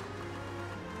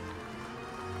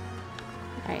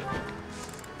 Alright.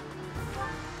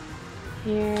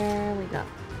 Here we go.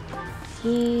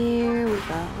 Here we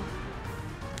go.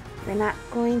 We're not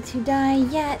going to die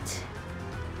yet.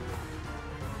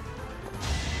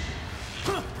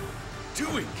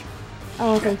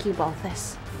 Oh, thank you,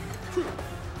 Balthus.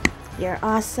 You're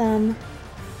awesome.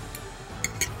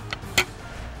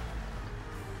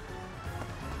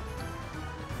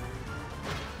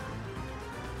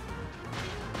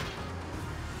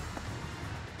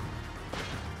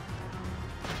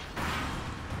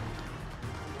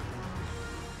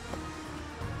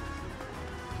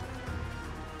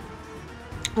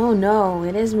 Oh no,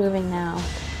 it is moving now.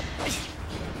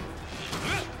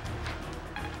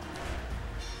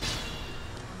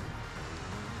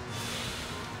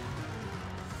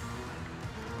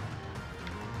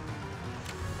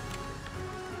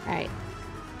 Alright,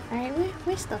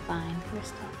 we're still fine. We're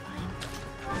still fine.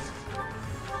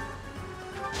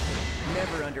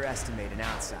 Never underestimate an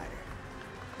outsider.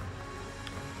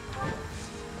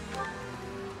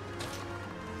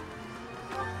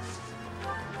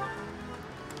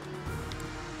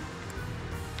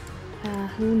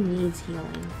 Who needs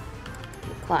healing?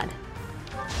 Okay, Claude.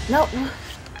 Nope.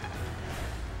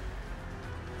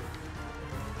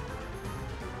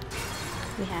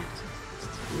 We have to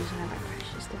use one of our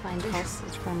precious divine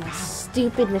pulses from a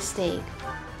stupid mistake.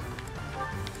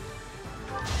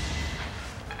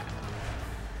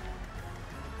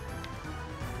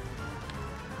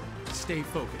 Stay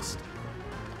focused.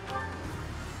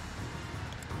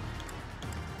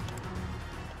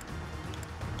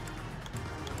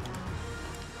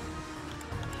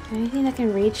 Anything that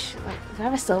can reach? Like, do I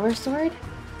have a silver sword?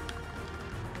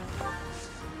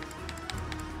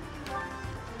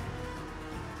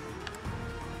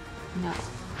 No.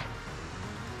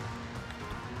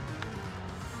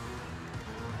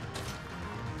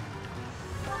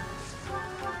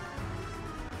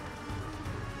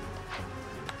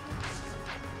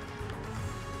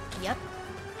 Yep.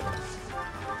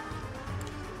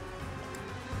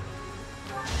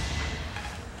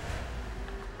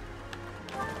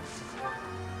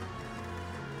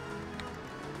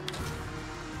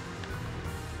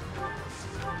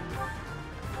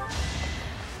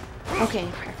 Okay,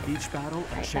 perfect. Each battle,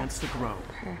 a chance to grow.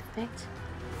 Perfect.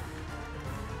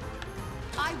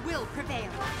 I will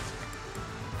prevail.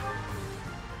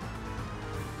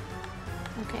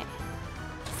 Okay.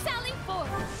 Sally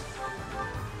forth.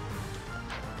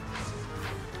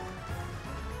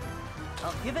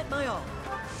 I'll give it my all.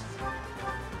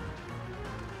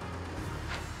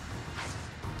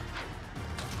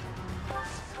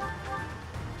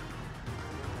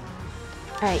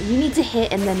 Alright, you need to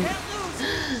hit and then...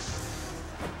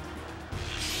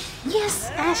 Yes!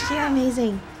 Ash, you're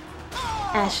amazing!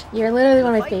 Ash, you're literally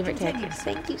one of my favorite characters.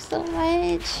 Thank you so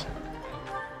much!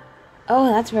 Oh,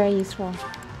 that's very useful.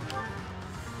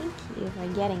 Thank See if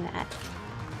we're getting that.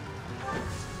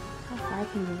 How far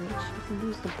can you reach? You can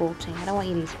use the bolting. I don't want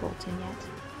you to use bolting yet.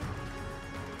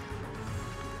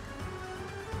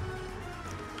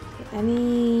 Okay,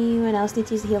 anyone else need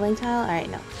to use the healing tile? Alright,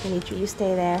 no. Dimitri, you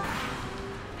stay there.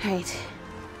 Alright.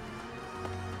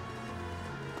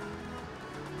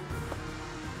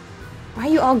 Why are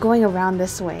you all going around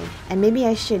this way? And maybe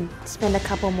I should spend a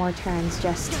couple more turns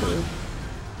just to...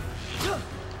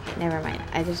 Never mind.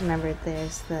 I just remembered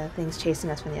there's the things chasing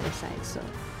us from the other side, so...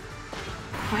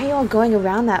 Why are you all going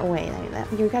around that way?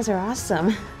 You guys are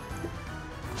awesome.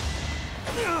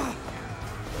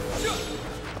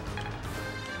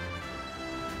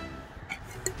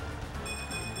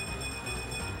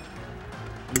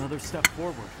 Another step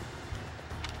forward.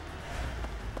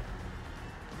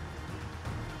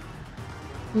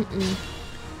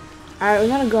 Alright, we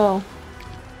gotta go.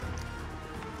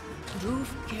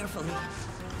 Move carefully.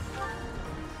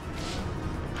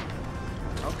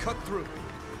 I'll cut through.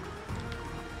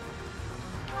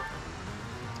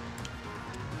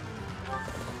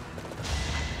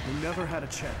 We never had a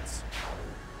chance.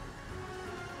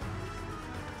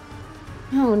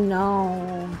 Oh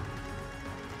no.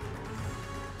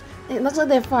 It looks like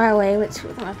they're far away with two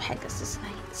of them are Pegasus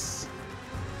Knights.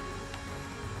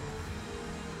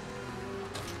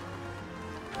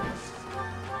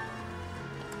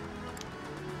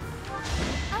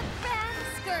 A grand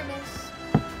skirmish.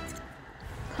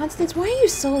 Constance, why are you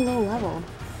so low level?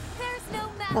 There's no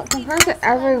Well, mountain compared to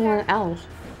everyone else.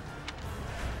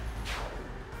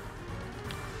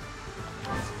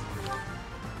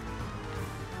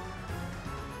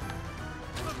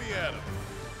 Let me at him.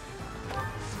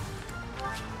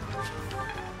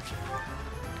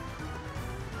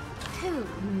 Who,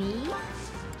 me?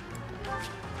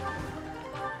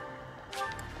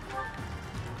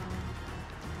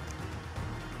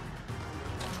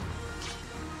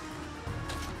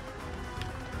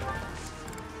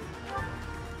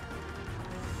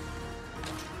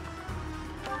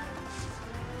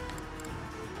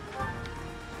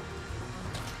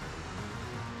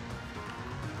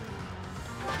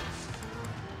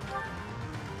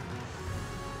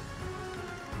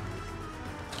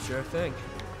 Sure thing.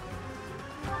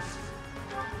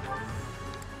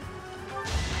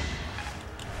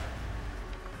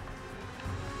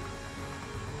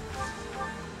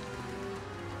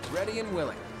 Ready and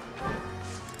willing.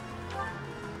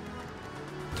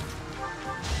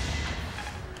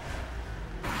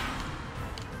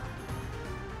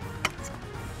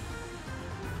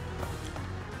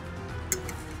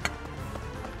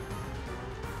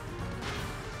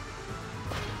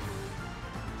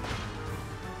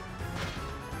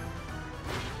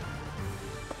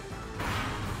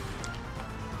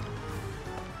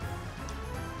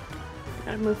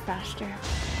 Gotta move faster.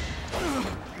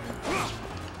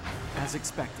 As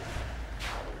expected.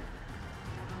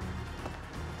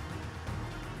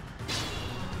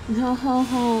 No ho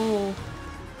ho.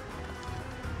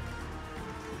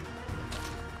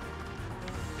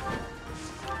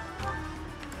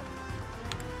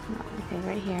 Okay,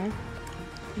 right here.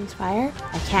 Use fire?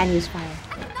 I can use fire.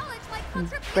 Acknowledge my And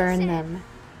contribution. burn them.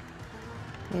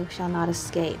 They shall not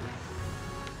escape.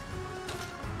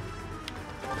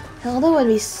 Hilda would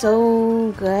be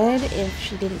so good if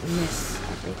she didn't miss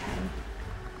every time.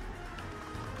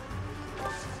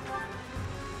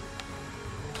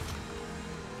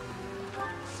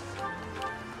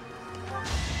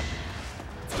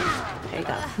 There you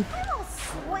go. I'm all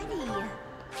sweaty.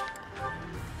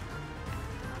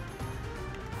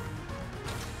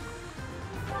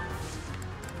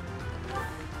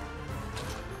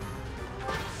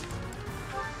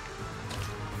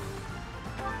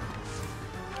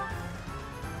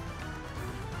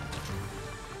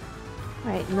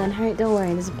 Alright, Linhart, don't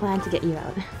worry, there's a plan to get you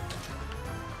out.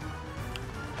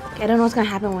 Okay, I don't know what's gonna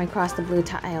happen when we cross the blue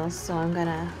tiles, so I'm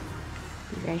gonna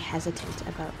be very hesitant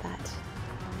about that.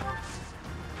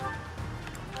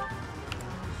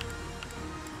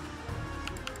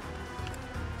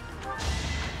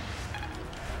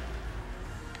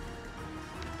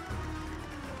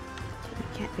 You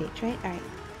can't reach, right? Alright,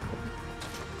 cool.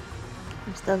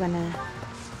 I'm still gonna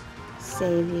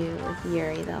save you with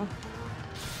Yuri, though.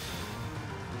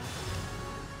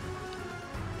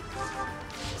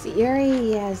 See,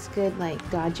 Yuri has good, like,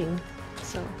 dodging,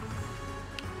 so...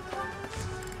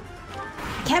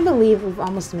 I can't believe we've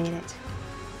almost made it.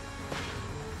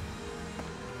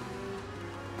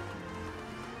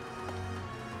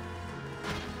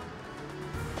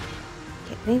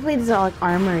 Okay, thankfully these are all, like,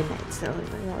 armor knights, so,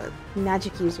 you know,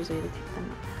 magic users are able to pick them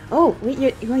up. Oh, wait,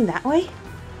 you're going that way?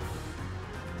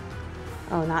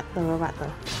 Oh, not the robot,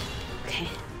 though. Okay.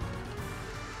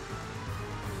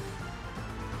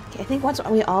 Okay, I think once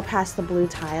we all pass the blue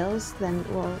tiles, then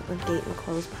the gate will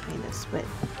close behind us, but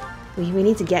we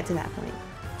need to get to that point.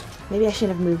 Maybe I should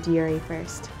have moved Yuri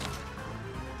first.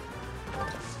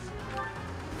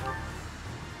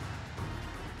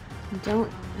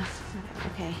 Don't...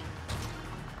 okay.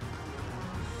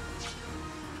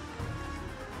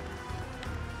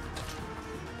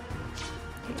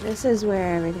 Okay, this is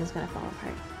where everything's gonna fall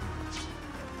apart.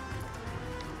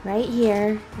 Right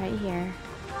here, right here.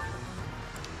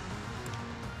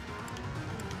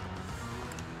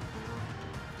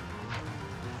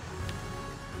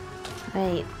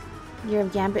 Wait, your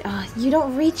gambit. Oh, you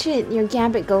don't reach it. Your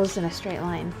gambit goes in a straight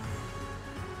line.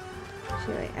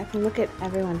 Actually, wait, I can look at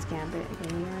everyone's gambit.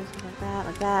 Okay, yours is like that,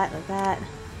 like that, like that.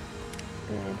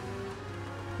 Good.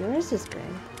 Yours is good.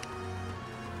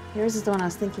 Yours is the one I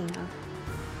was thinking of.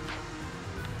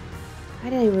 Why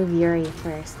did I move Yuri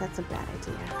first? That's a bad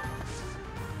idea.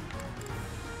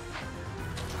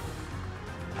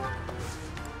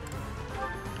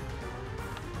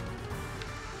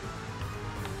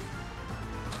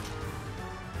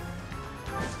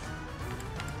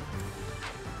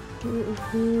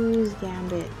 Whose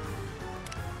gambit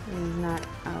is not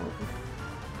out?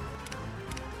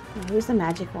 Oh, who's the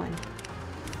magic one?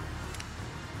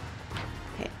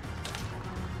 Okay.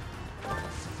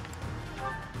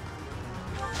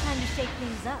 Time to shake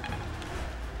things up.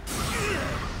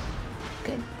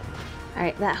 Good.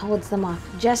 Alright, that holds them off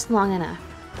just long enough.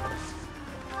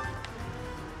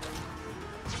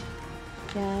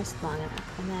 Just long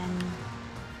enough. And then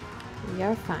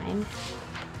you're fine.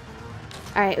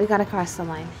 Alright, we gotta cross the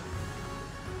line.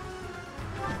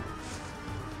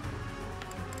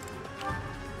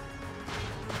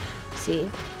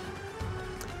 See?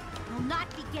 I'll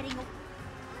not be getting a...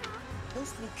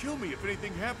 Ghost will kill me if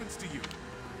anything happens to you.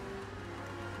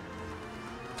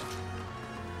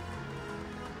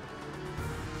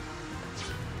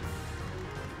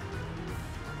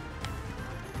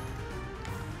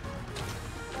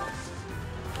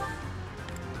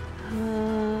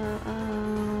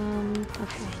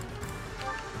 Okay.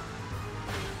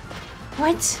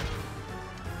 What?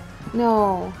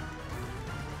 No.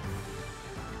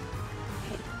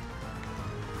 Okay.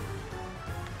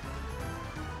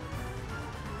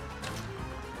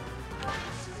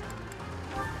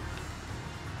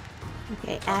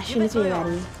 Okay, Ashen needs to be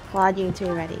ready. Claude, you need to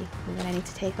be ready. We're gonna need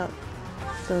to take out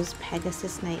those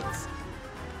Pegasus Knights.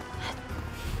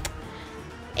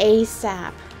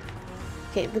 ASAP.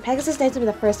 Okay, the Pegasus Knights will be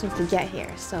the first ones to get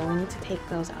here, so we need to take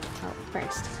those out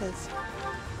first, because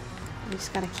we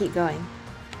just gotta keep going.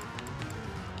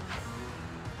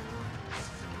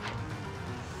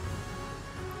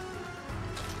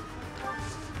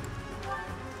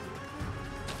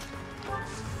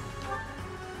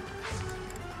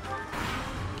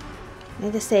 I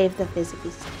need to save the Fizzy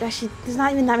Beast. Actually, there's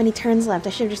not even that many turns left. I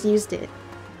should have just used it.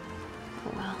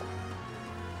 Oh well.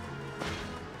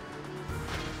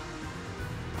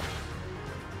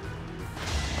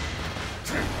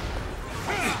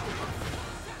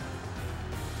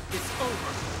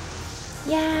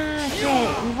 Yeah,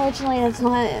 shit. Unfortunately,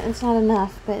 it's not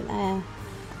enough, but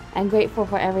I'm grateful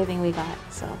for everything we got.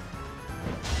 So.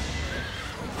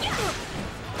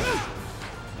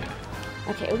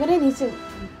 Okay, we're gonna need to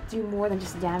do more than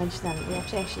just damage them. We have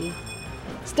to actually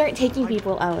start taking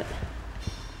people out.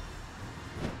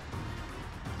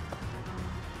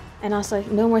 And also,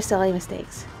 no more silly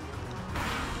mistakes.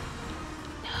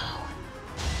 No.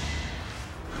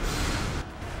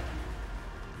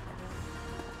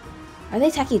 Are they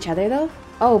attacking each other, though?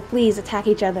 Oh, please, attack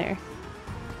each other.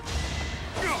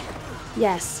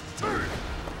 Yes.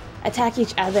 Attack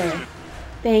each other.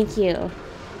 Thank you.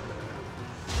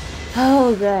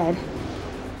 Oh, good.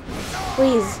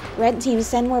 Please, red team,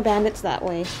 send more bandits that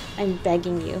way. I'm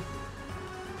begging you.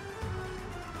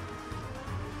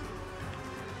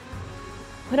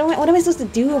 What am I supposed to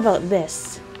do about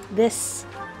this? This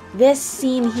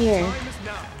scene here.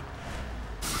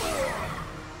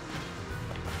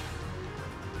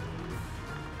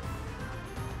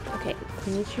 Okay,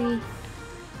 Dimitri,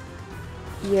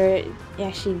 you're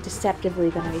actually deceptively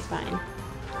gonna be fine.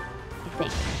 I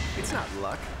think. It's not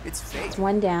luck, it's fate. It's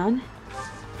one down.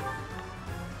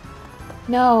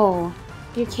 No,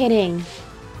 you're kidding.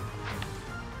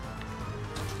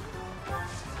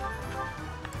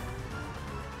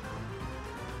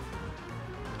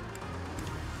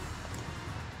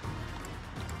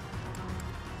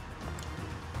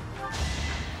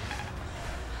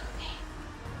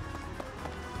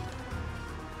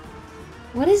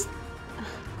 What is...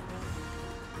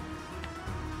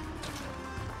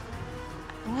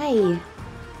 Why?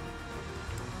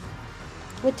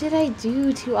 What did I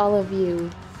do to all of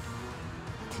you?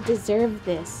 to deserve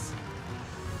this?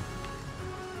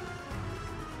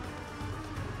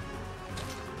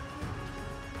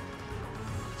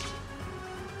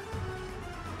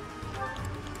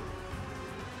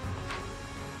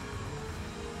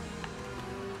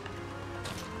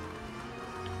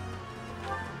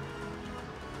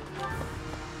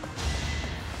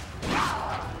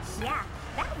 Yeah,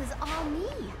 that was all me.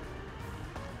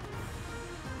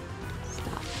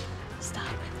 Stop.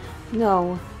 Stop.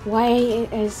 No. Why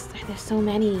is there so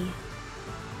many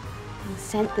being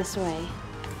sent this way?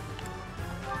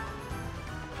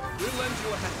 We'll lend you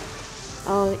a hand.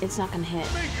 Oh, it's not gonna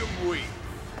hit. Make him weep.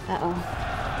 Uh-oh.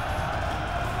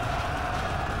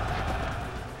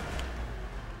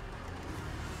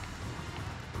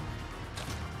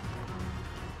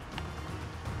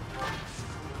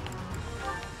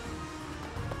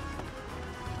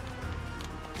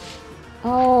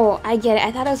 Oh, I get it.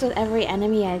 I thought it was with every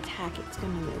enemy I attack it's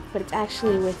gonna move, but it's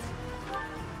actually with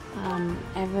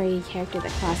every character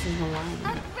that crosses the A line.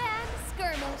 grand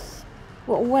skirmish.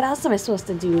 Well, what else am I supposed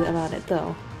to do about it,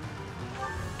 though?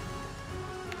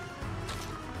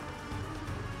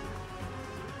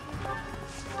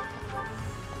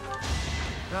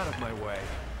 Out of my way.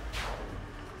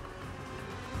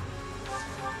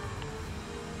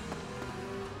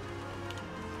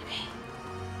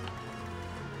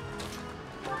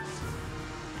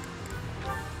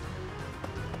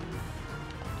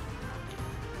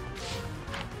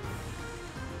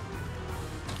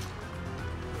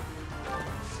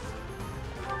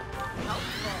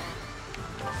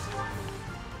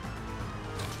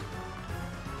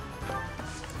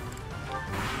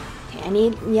 Okay, I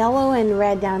need yellow and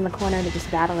red down in the corner to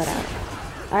just battle it out.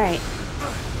 Alright.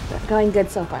 Going good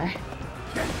so far.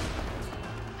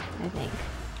 I think.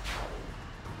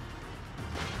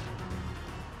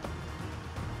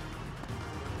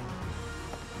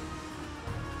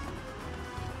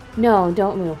 No,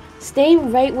 don't move. Stay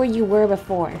right where you were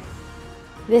before.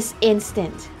 This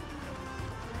instant.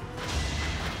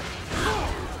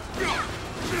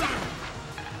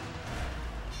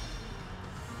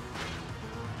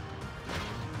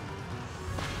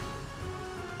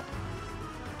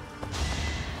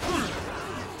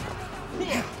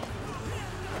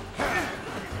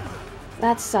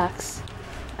 That sucks.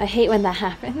 I hate when that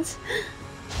happens.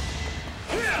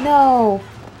 No!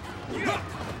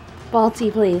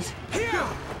 Balti, please.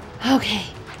 Okay.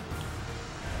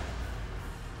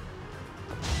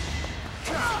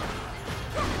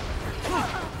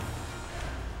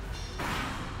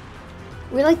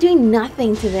 We're like doing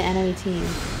nothing to the enemy team.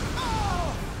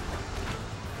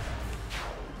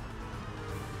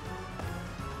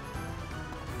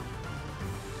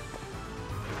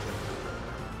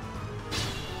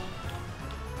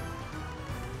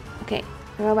 Okay,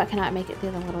 the robot cannot make it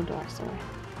through the little door, so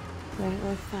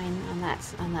we're fine on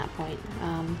that point.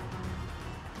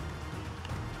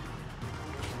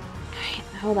 Alright,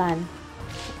 hold on.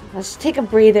 Let's take a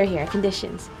breather here.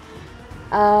 Conditions.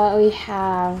 We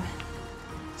have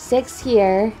 6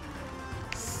 here,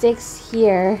 6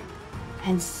 here,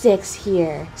 and 6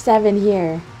 here. 7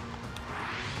 here.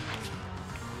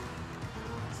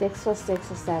 6 plus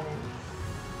 6 is 7.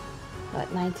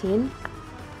 What, 19?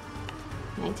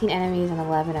 19 enemies and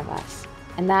 11 of us.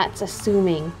 And that's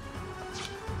assuming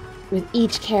with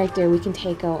each character we can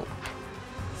take out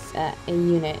a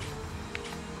unit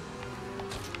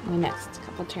in the next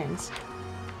couple turns.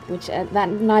 Which, that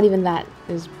not even that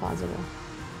is plausible.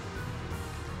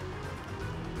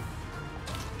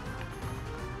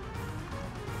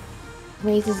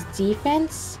 Raises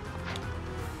defense?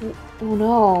 Oh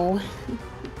no.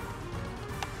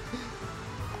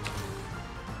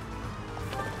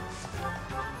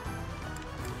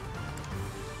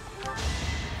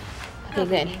 Okay,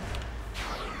 good.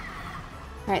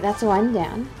 Alright, that's 1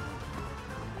 down.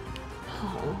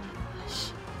 Oh,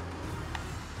 gosh.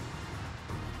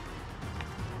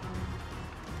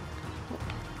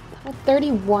 Level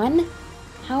 31?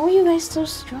 How are you guys so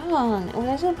strong?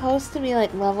 Was I supposed to be,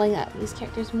 like, leveling up these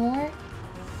characters more?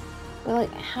 But,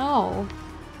 like, how?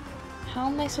 How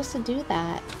am I supposed to do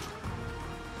that?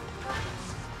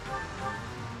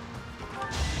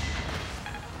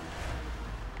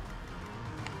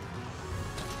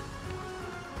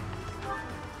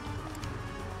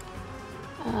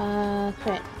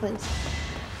 Crit, please.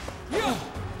 Oh.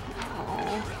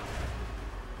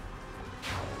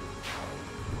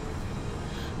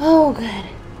 Oh, good.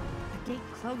 The gate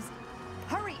closed.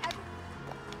 Hurry!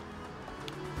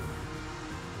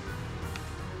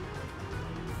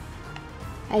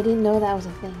 I didn't know that was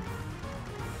a thing.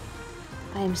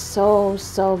 I am so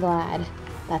glad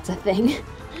that's a thing.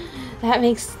 That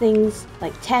makes things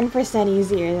like 10%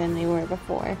 easier than they were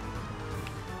before.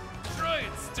 Try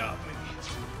and stop me.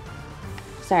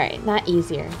 Sorry, not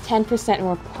easier. 10%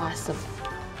 more possible.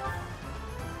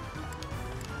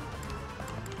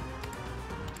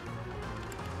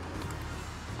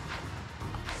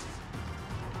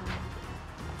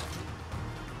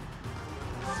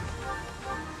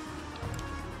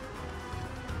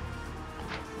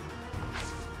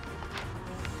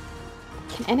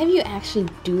 Can any of you actually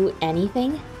do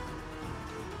anything?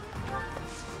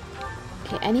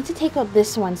 Okay, I need to take out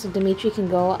this one so Dimitri can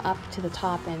go up to the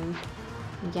top and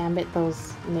gambit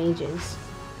those mages.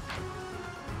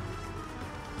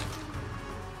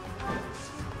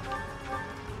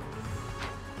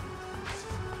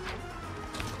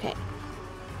 Okay.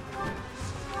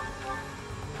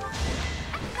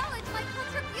 Acknowledge my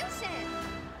contribution.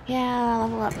 Yeah,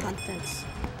 level up confidence.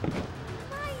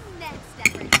 My next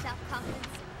effort, self-confidence.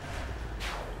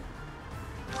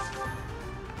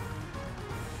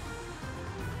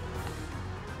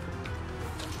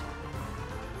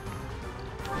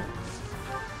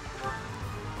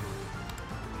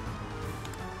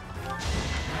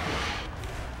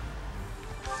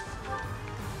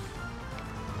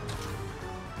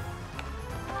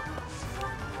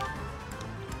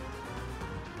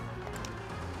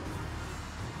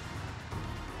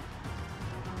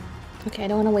 Okay, I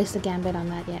don't want to waste a gambit on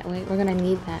that yet. We're gonna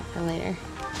need that for later.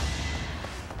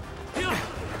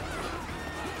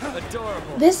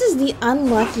 Adorable. This is the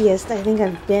unluckiest I think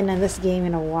I've been in this game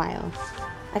in a while.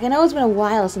 Like, I know it's been a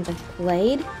while since I've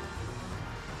played,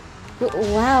 but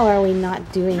wow, are we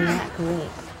not doing that great.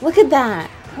 Look at that!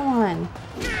 Come on.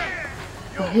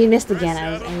 Oh, he missed again.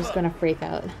 I was gonna freak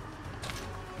out.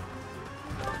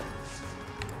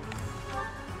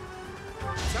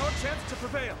 It's our chance to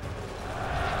prevail.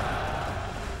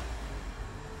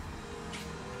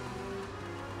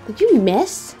 Did you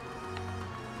miss?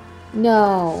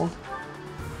 No.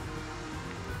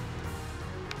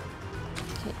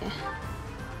 Okay.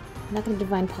 I'm not gonna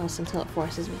Divine Pulse until it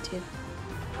forces me to.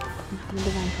 I'm not gonna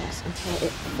Divine Pulse until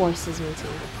it forces me to.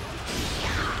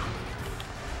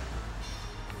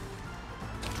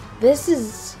 This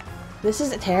is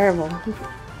terrible.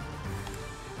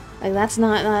 Like, that's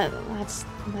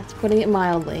that's putting it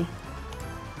mildly.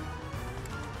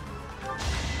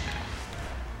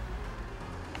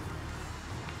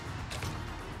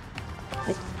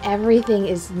 Like, everything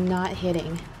is not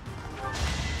hitting.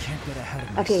 Can't get ahead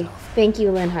of Okay, myself. thank you,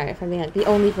 Linhart, for being like the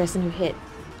only person who hit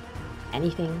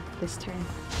anything this turn.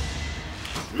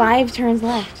 5 turns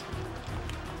left.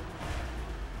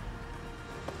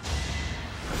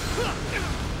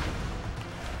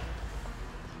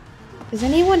 Does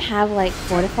anyone have, like,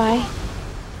 Fortify?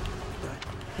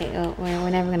 Okay, oh, we're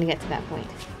never gonna get to that point.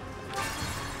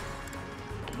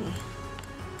 Okay.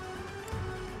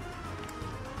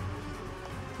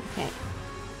 Okay.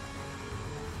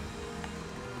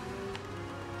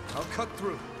 I'll cut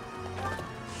through.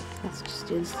 Let's just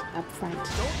do this up front.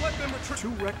 Don't let them retreat. Too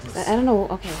reckless. I don't know.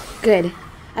 Okay, good.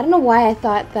 I don't know why I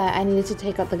thought that I needed to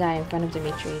take out the guy in front of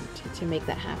Dimitri to make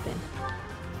that happen.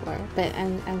 But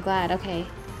I'm glad. Okay.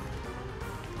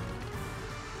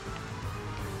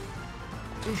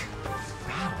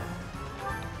 Battle.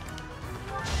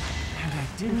 And I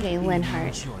didn't Okay, even Linhart.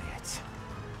 enjoy it.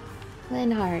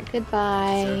 Linhart,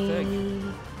 goodbye.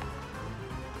 Sure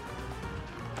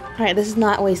Alright, this is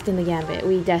not wasting the gambit.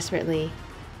 We desperately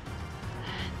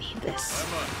need this.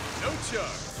 I'm on no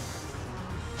charge.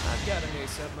 I've got an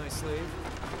ace up my sleeve.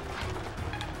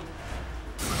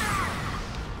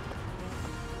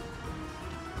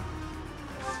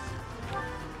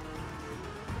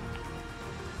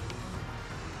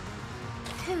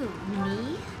 Who,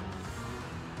 me?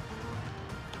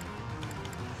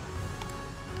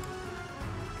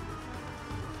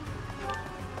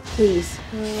 Please.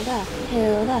 Hilda,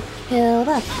 Hilda,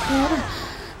 Hilda, Hilda,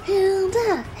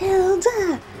 Hilda,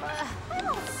 Hilda. I'm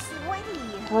all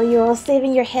sweaty. Oh, you're all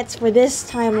saving your hits for this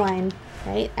timeline,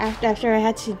 right? After I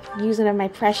had to use one of my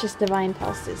precious divine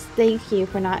pulses. Thank you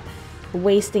for not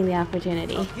wasting the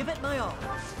opportunity. I'll give it my all.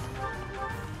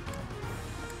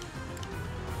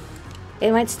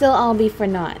 It might still all be for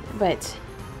naught, but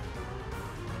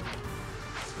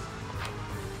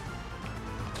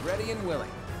Ready and willing.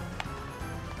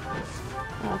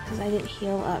 oh, because I didn't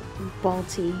heal up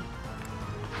Balti.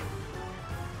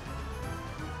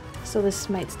 So this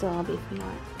might still all be for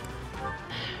naught.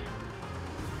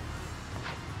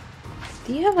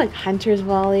 Do you have like Hunter's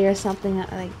Volley or something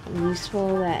like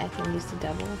useful that I can use to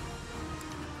double?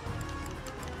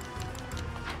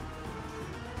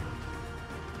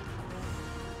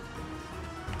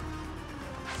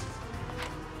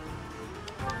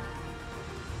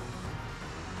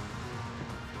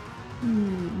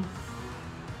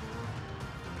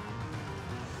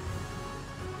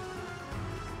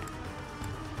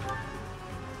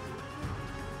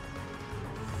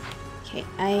 Okay,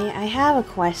 I have a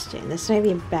question. This might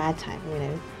be a bad time. I'm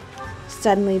gonna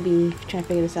suddenly be trying to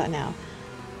figure this out now.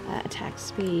 Attack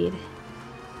speed.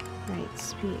 Right,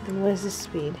 speed. Then what is this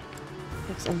speed?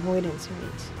 That's avoidance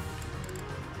rate.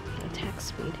 Okay, attack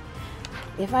speed.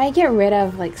 If I get rid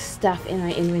of like stuff in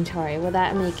my inventory, will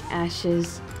that make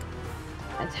Ash's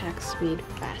attack speed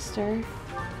faster?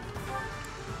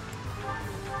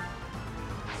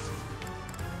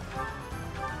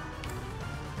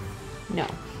 No.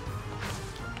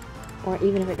 Or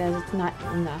even if it does, it's not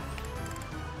enough.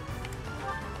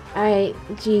 Alright,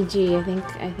 GG.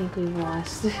 I think we've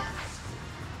lost.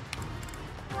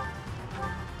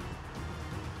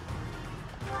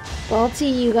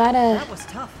 Balti, you gotta... That was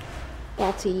tough.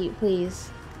 Balti, please.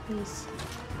 Please.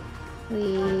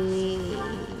 Please.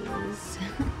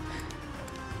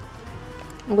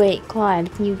 Wait,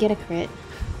 Claude, can you get a crit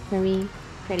for me?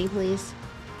 Pretty, please.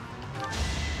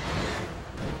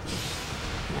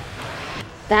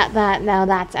 Now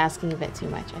that's asking a bit too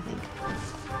much, I think.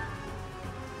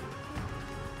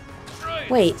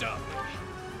 Wait.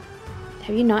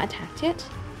 Have you not attacked yet?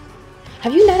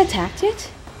 Have you not attacked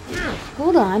yet?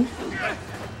 Hold on.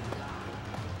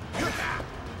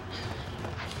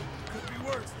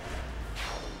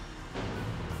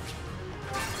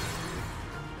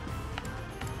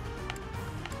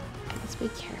 Let's be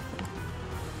careful.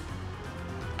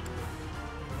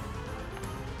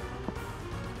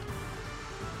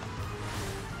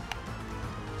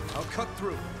 I'll cut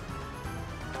through.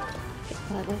 Okay,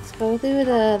 well, let's go through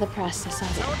the process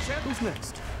of it. Who's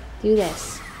next? Do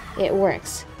this. It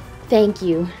works. Thank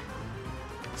you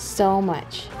so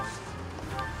much.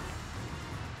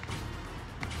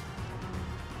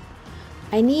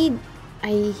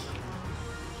 Okay.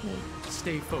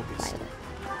 Stay focused. Violet.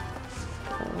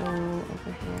 Go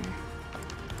over here.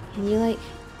 Can you like...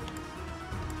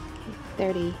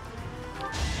 Okay, 30.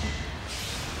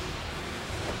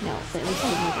 No, but at least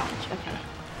give me damage. Okay.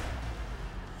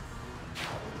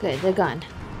 Good, they're gone.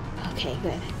 Okay,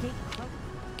 good.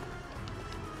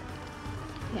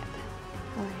 Yep.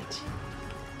 Alright.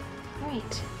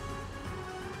 Alright.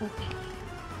 Okay.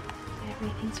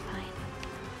 Everything's fine.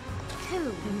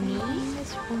 Everything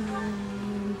is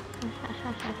fine.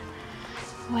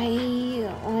 Why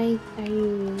are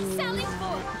you... Sally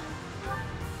forth!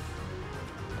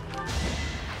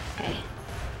 Okay.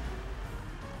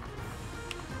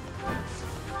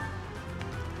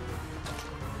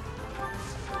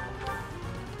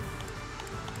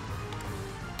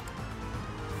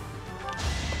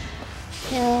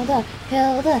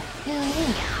 Hilda.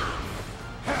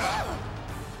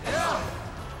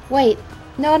 Wait.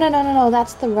 No,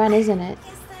 that's the run, isn't it?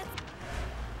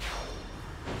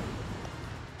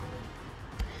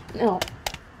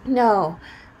 No.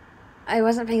 I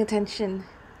wasn't paying attention.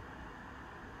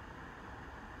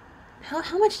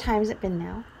 How much time has it been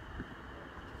now?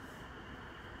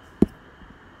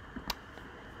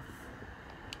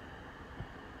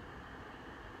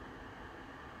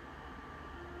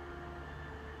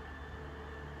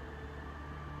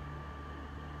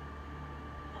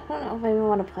 I don't know if I even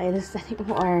want to play this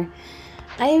anymore.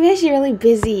 I'm actually really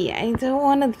busy. I don't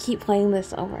want to keep playing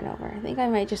this over and over. I think I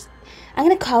might just... I'm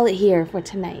going to call it here for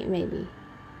tonight, maybe.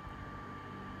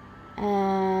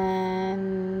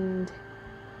 And...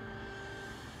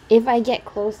 if I get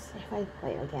close... if I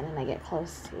play again and I get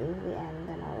close to the end,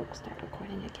 then I'll start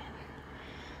recording again.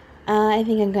 I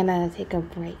think I'm going to take a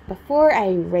break before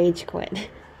I rage quit.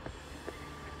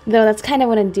 Though that's kind of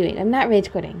what I'm doing. I'm not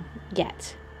rage quitting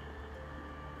yet.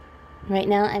 Right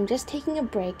now, I'm just taking a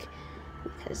break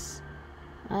because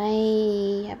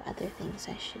I have other things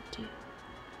I should do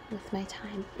with my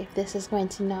time if this is going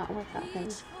to not work out for me.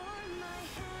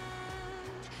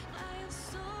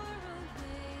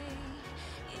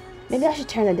 Maybe I should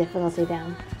turn the difficulty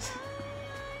down.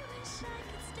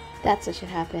 That's what should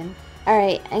happen.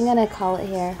 Alright, I'm gonna call it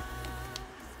here.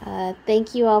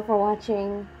 Thank you all for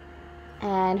watching.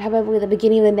 And probably the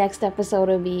beginning of the next episode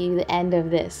will be the end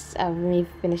of this, of me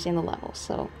finishing the level.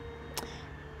 So,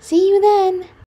 see you then!